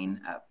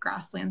grain of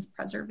grasslands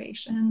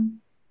preservation.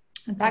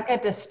 That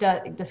got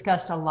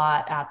discussed a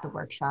lot at the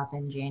workshop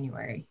in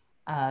January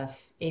of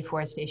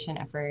afforestation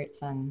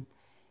efforts, and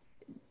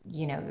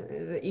you know,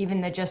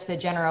 even just the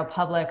general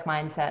public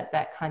mindset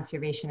that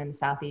conservation in the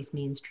Southeast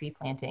means tree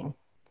planting.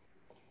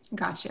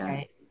 Gotcha.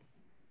 Right.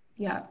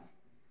 Yeah.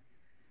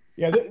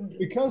 Yeah,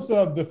 because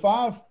of the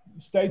 5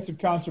 states of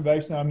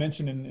conservation that I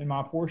mentioned in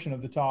my portion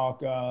of the talk,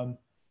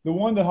 the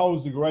one that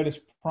holds the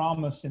greatest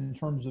promise in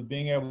terms of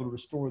being able to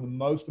restore the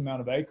most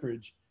amount of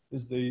acreage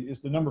is the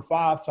number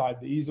 5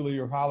 type, the easily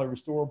or highly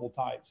restorable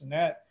types. And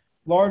that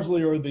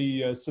largely are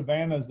the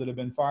savannas that have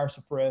been fire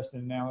suppressed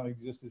and now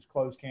exist as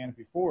closed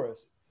canopy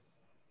forests.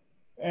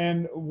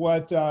 And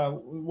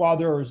while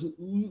there is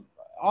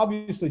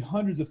obviously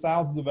hundreds of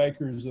thousands of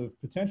acres of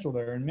potential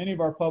there, and many of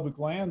our public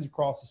lands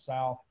across the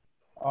South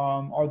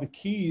are the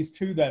keys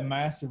to that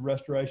massive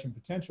restoration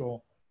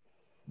potential,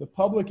 the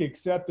public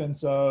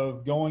acceptance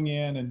of going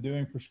in and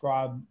doing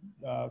prescribed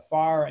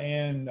fire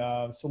and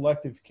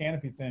selective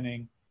canopy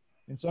thinning,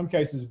 in some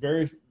cases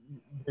very,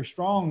 very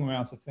strong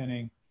amounts of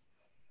thinning,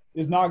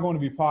 is not going to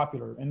be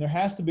popular. And there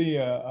has to be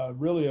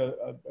really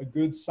a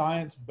good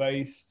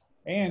science-based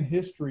and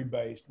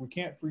history-based. We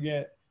can't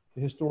forget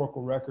the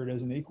historical record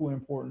as an equally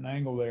important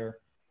angle there.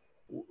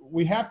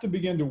 We have to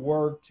begin to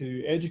work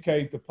to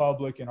educate the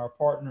public and our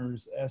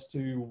partners as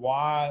to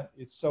why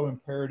it's so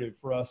imperative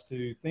for us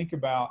to think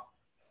about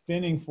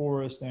thinning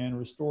forests and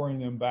restoring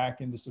them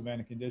back into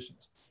savanna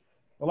conditions.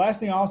 The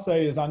last thing I'll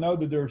say is I know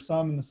that there are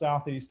some in the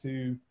Southeast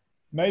who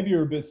maybe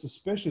are a bit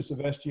suspicious of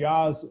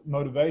SGI's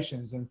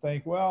motivations and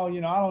think, well, you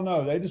know, I don't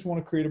know, they just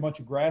want to create a bunch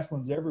of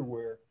grasslands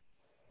everywhere.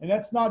 And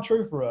that's not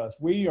true for us.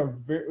 We have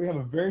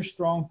a very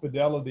strong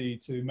fidelity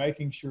to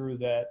making sure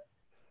that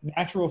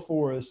natural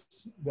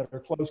forests that are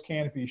closed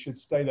canopy should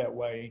stay that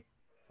way,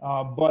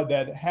 but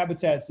that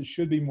habitats that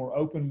should be more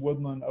open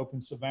woodland, open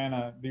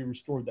savanna be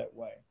restored that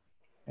way.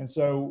 And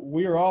so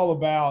we are all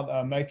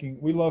about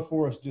we love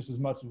forests just as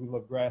much as we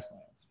love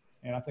grasslands.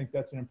 And I think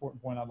that's an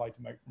important point I'd like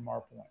to make from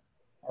our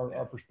point,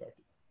 our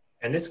perspective.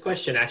 And this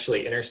question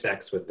actually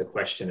intersects with the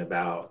question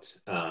about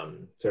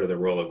sort of the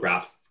role of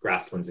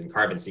grasslands in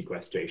carbon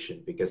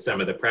sequestration, because some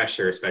of the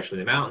pressure, especially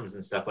in the mountains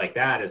and stuff like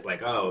that, is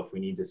like, oh, if we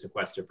need to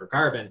sequester for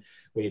carbon,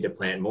 we need to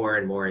plant more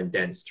and more in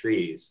dense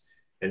trees.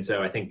 And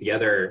so I think the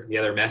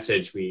other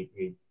message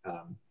we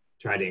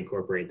try to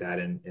incorporate that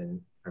in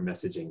our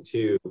messaging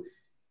too,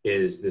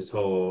 is this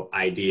whole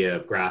idea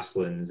of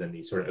grasslands and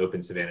these sort of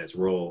open savannas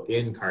role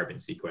in carbon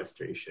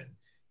sequestration.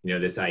 You know,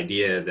 this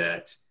idea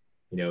that,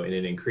 you know, in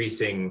an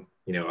increasing,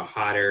 you know, a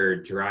hotter,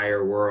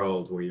 drier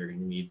world where you're going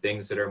to need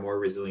things that are more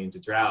resilient to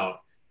drought,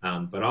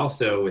 but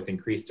also with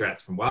increased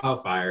threats from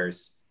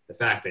wildfires, the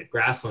fact that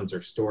grasslands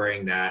are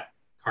storing that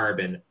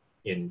carbon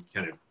in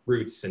kind of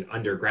roots and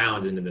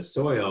underground into the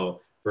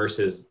soil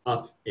versus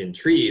up in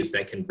trees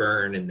that can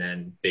burn and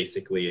then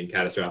basically in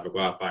catastrophic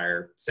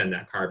wildfire send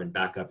that carbon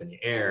back up in the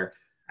air,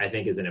 I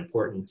think is an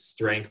important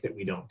strength that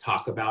we don't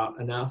talk about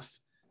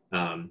enough.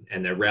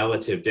 And the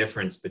relative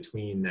difference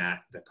between the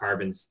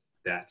carbons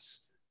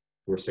that's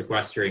we're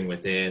sequestering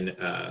within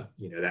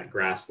you know, that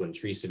grassland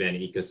tree savanna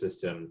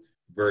ecosystem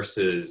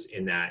versus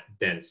in that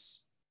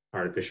dense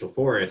artificial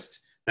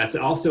forest, that's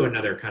also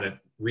another kind of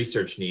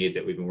research need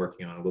that we've been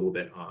working on a little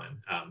bit on.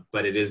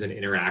 But it is an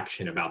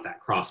interaction about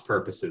that cross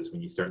purposes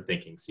when you start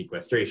thinking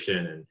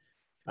sequestration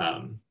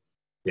and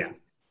yeah.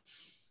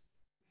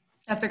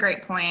 That's a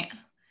great point.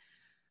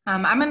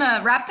 I'm going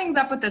to wrap things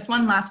up with this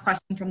one last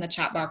question from the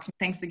chat box.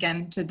 Thanks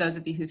again to those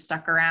of you who've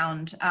stuck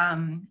around.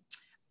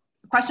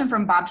 A question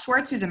from Bob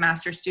Schwartz, who's a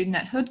master's student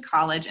at Hood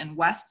College in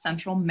West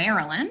Central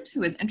Maryland,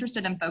 who is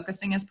interested in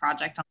focusing his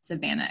project on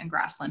savanna and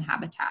grassland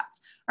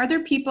habitats. Are there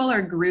people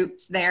or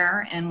groups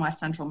there in West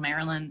Central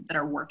Maryland that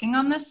are working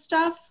on this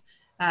stuff?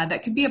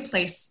 That could be a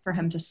place for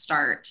him to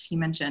start. He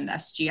mentioned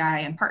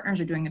SGI and partners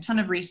are doing a ton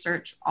of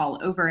research all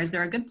over. Is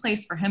there a good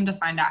place for him to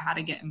find out how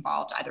to get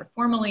involved, either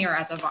formally or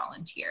as a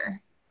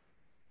volunteer?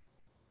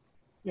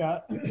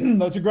 Yeah,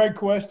 that's a great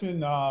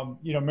question.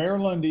 You know,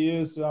 Maryland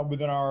is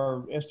within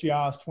our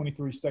SGI's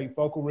 23 state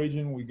focal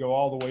region. We go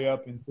all the way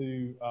up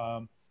into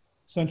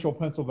central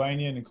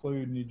Pennsylvania and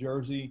include New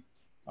Jersey,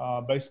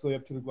 basically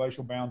up to the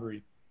glacial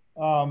boundary.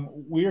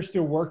 We are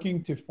still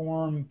working to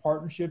form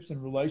partnerships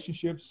and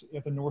relationships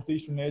at the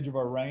northeastern edge of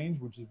our range,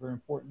 which is very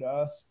important to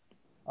us.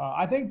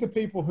 I think the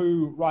people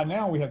who right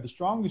now we have the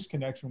strongest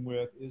connection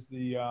with is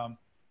the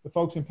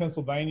folks in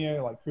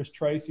Pennsylvania, like Chris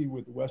Tracy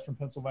with the Western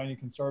Pennsylvania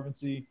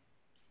Conservancy.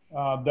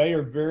 They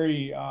are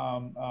very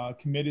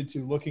committed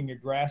to looking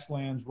at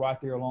grasslands right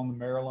there along the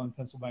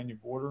Maryland-Pennsylvania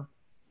border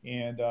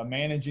and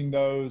managing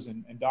those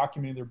and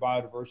documenting their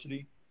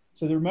biodiversity.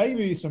 So there may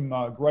be some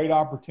great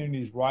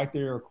opportunities right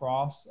there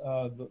across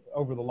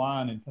over the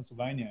line in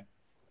Pennsylvania.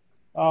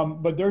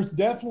 But there's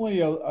definitely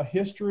a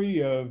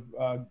history of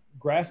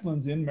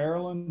grasslands in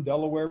Maryland,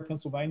 Delaware,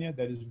 Pennsylvania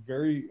that is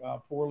very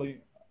poorly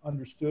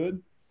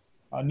understood.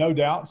 No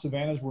doubt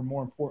savannas were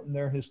more important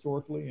there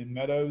historically, and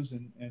meadows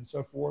and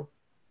so forth.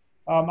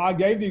 I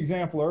gave the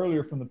example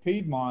earlier from the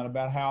Piedmont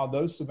about how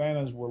those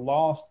savannas were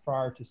lost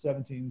prior to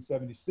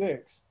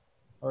 1776,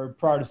 or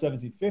prior to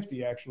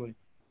 1750 actually.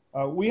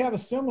 We have a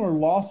similar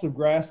loss of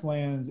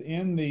grasslands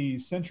in the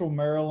central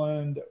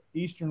Maryland,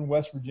 eastern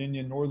West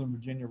Virginia, northern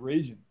Virginia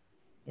region.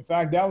 In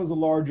fact, that was a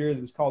large area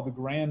that was called the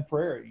Grand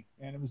Prairie,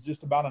 and it was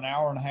just about an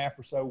hour and a half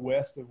or so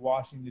west of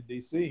Washington,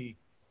 D.C.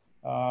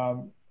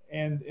 And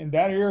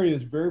that area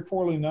is very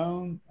poorly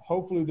known.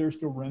 Hopefully there's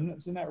still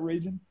remnants in that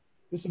region.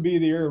 This would be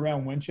the area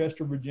around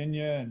Winchester,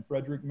 Virginia, and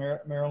Frederick,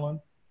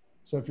 Maryland.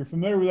 So if you're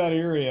familiar with that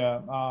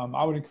area,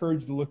 I would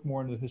encourage you to look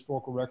more into the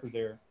historical record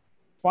there.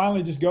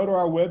 Finally, just go to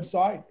our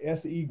website,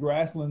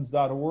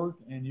 segrasslands.org,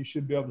 and you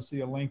should be able to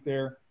see a link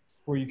there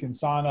where you can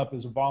sign up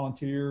as a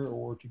volunteer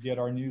or to get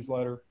our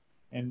newsletter.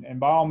 And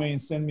by all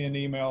means, send me an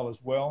email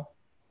as well,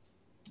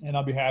 and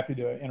I'll be happy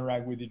to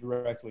interact with you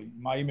directly.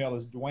 My email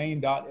is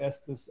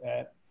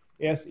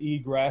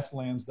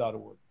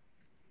dwayne.estes@segrasslands.org.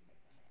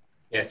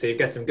 Yeah, so you've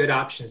got some good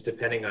options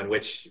depending on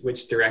which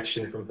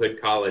direction from Hood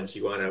College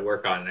you want to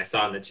work on. And I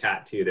saw in the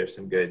chat too, there's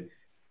some good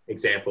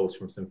examples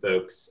from some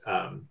folks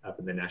up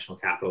in the national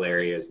capital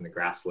areas and the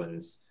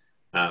grasslands.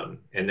 And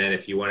then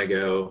if you want to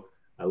go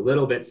a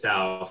little bit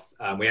south,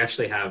 we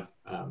actually have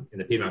in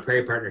the Piedmont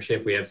Prairie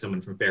Partnership, we have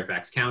someone from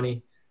Fairfax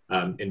County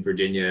in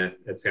Virginia.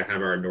 That's kind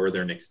of our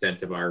northern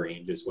extent of our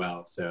range as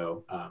well.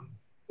 So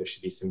there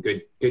should be some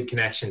good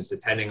connections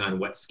depending on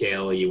what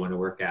scale you want to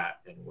work at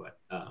and what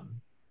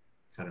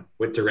kind of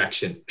what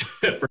direction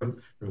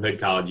from Hood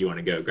College you want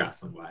to go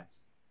grassland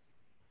wise.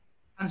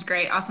 Sounds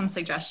great. Awesome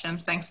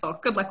suggestions. Thanks,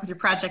 folks. Good luck with your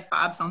project,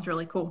 Bob. Sounds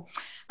really cool.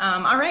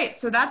 All right,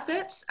 so that's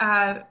it.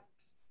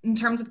 In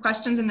terms of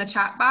questions in the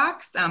chat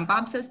box,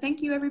 Bob says,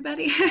 thank you,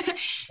 everybody. Thank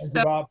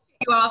you, Bob.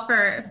 Thank you all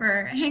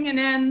for hanging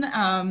in.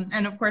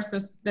 And of course,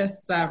 this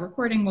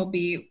recording will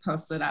be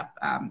posted up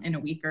in a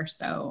week or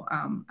so,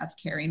 as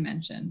Carrie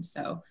mentioned.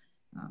 So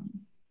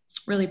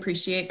really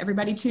appreciate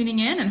everybody tuning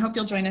in and hope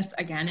you'll join us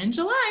again in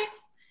July.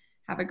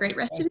 Have a great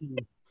rest of the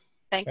day.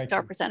 Thanks to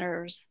our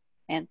presenters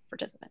and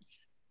participants.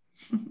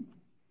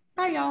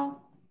 Bye,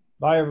 y'all.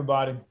 Bye,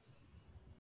 everybody.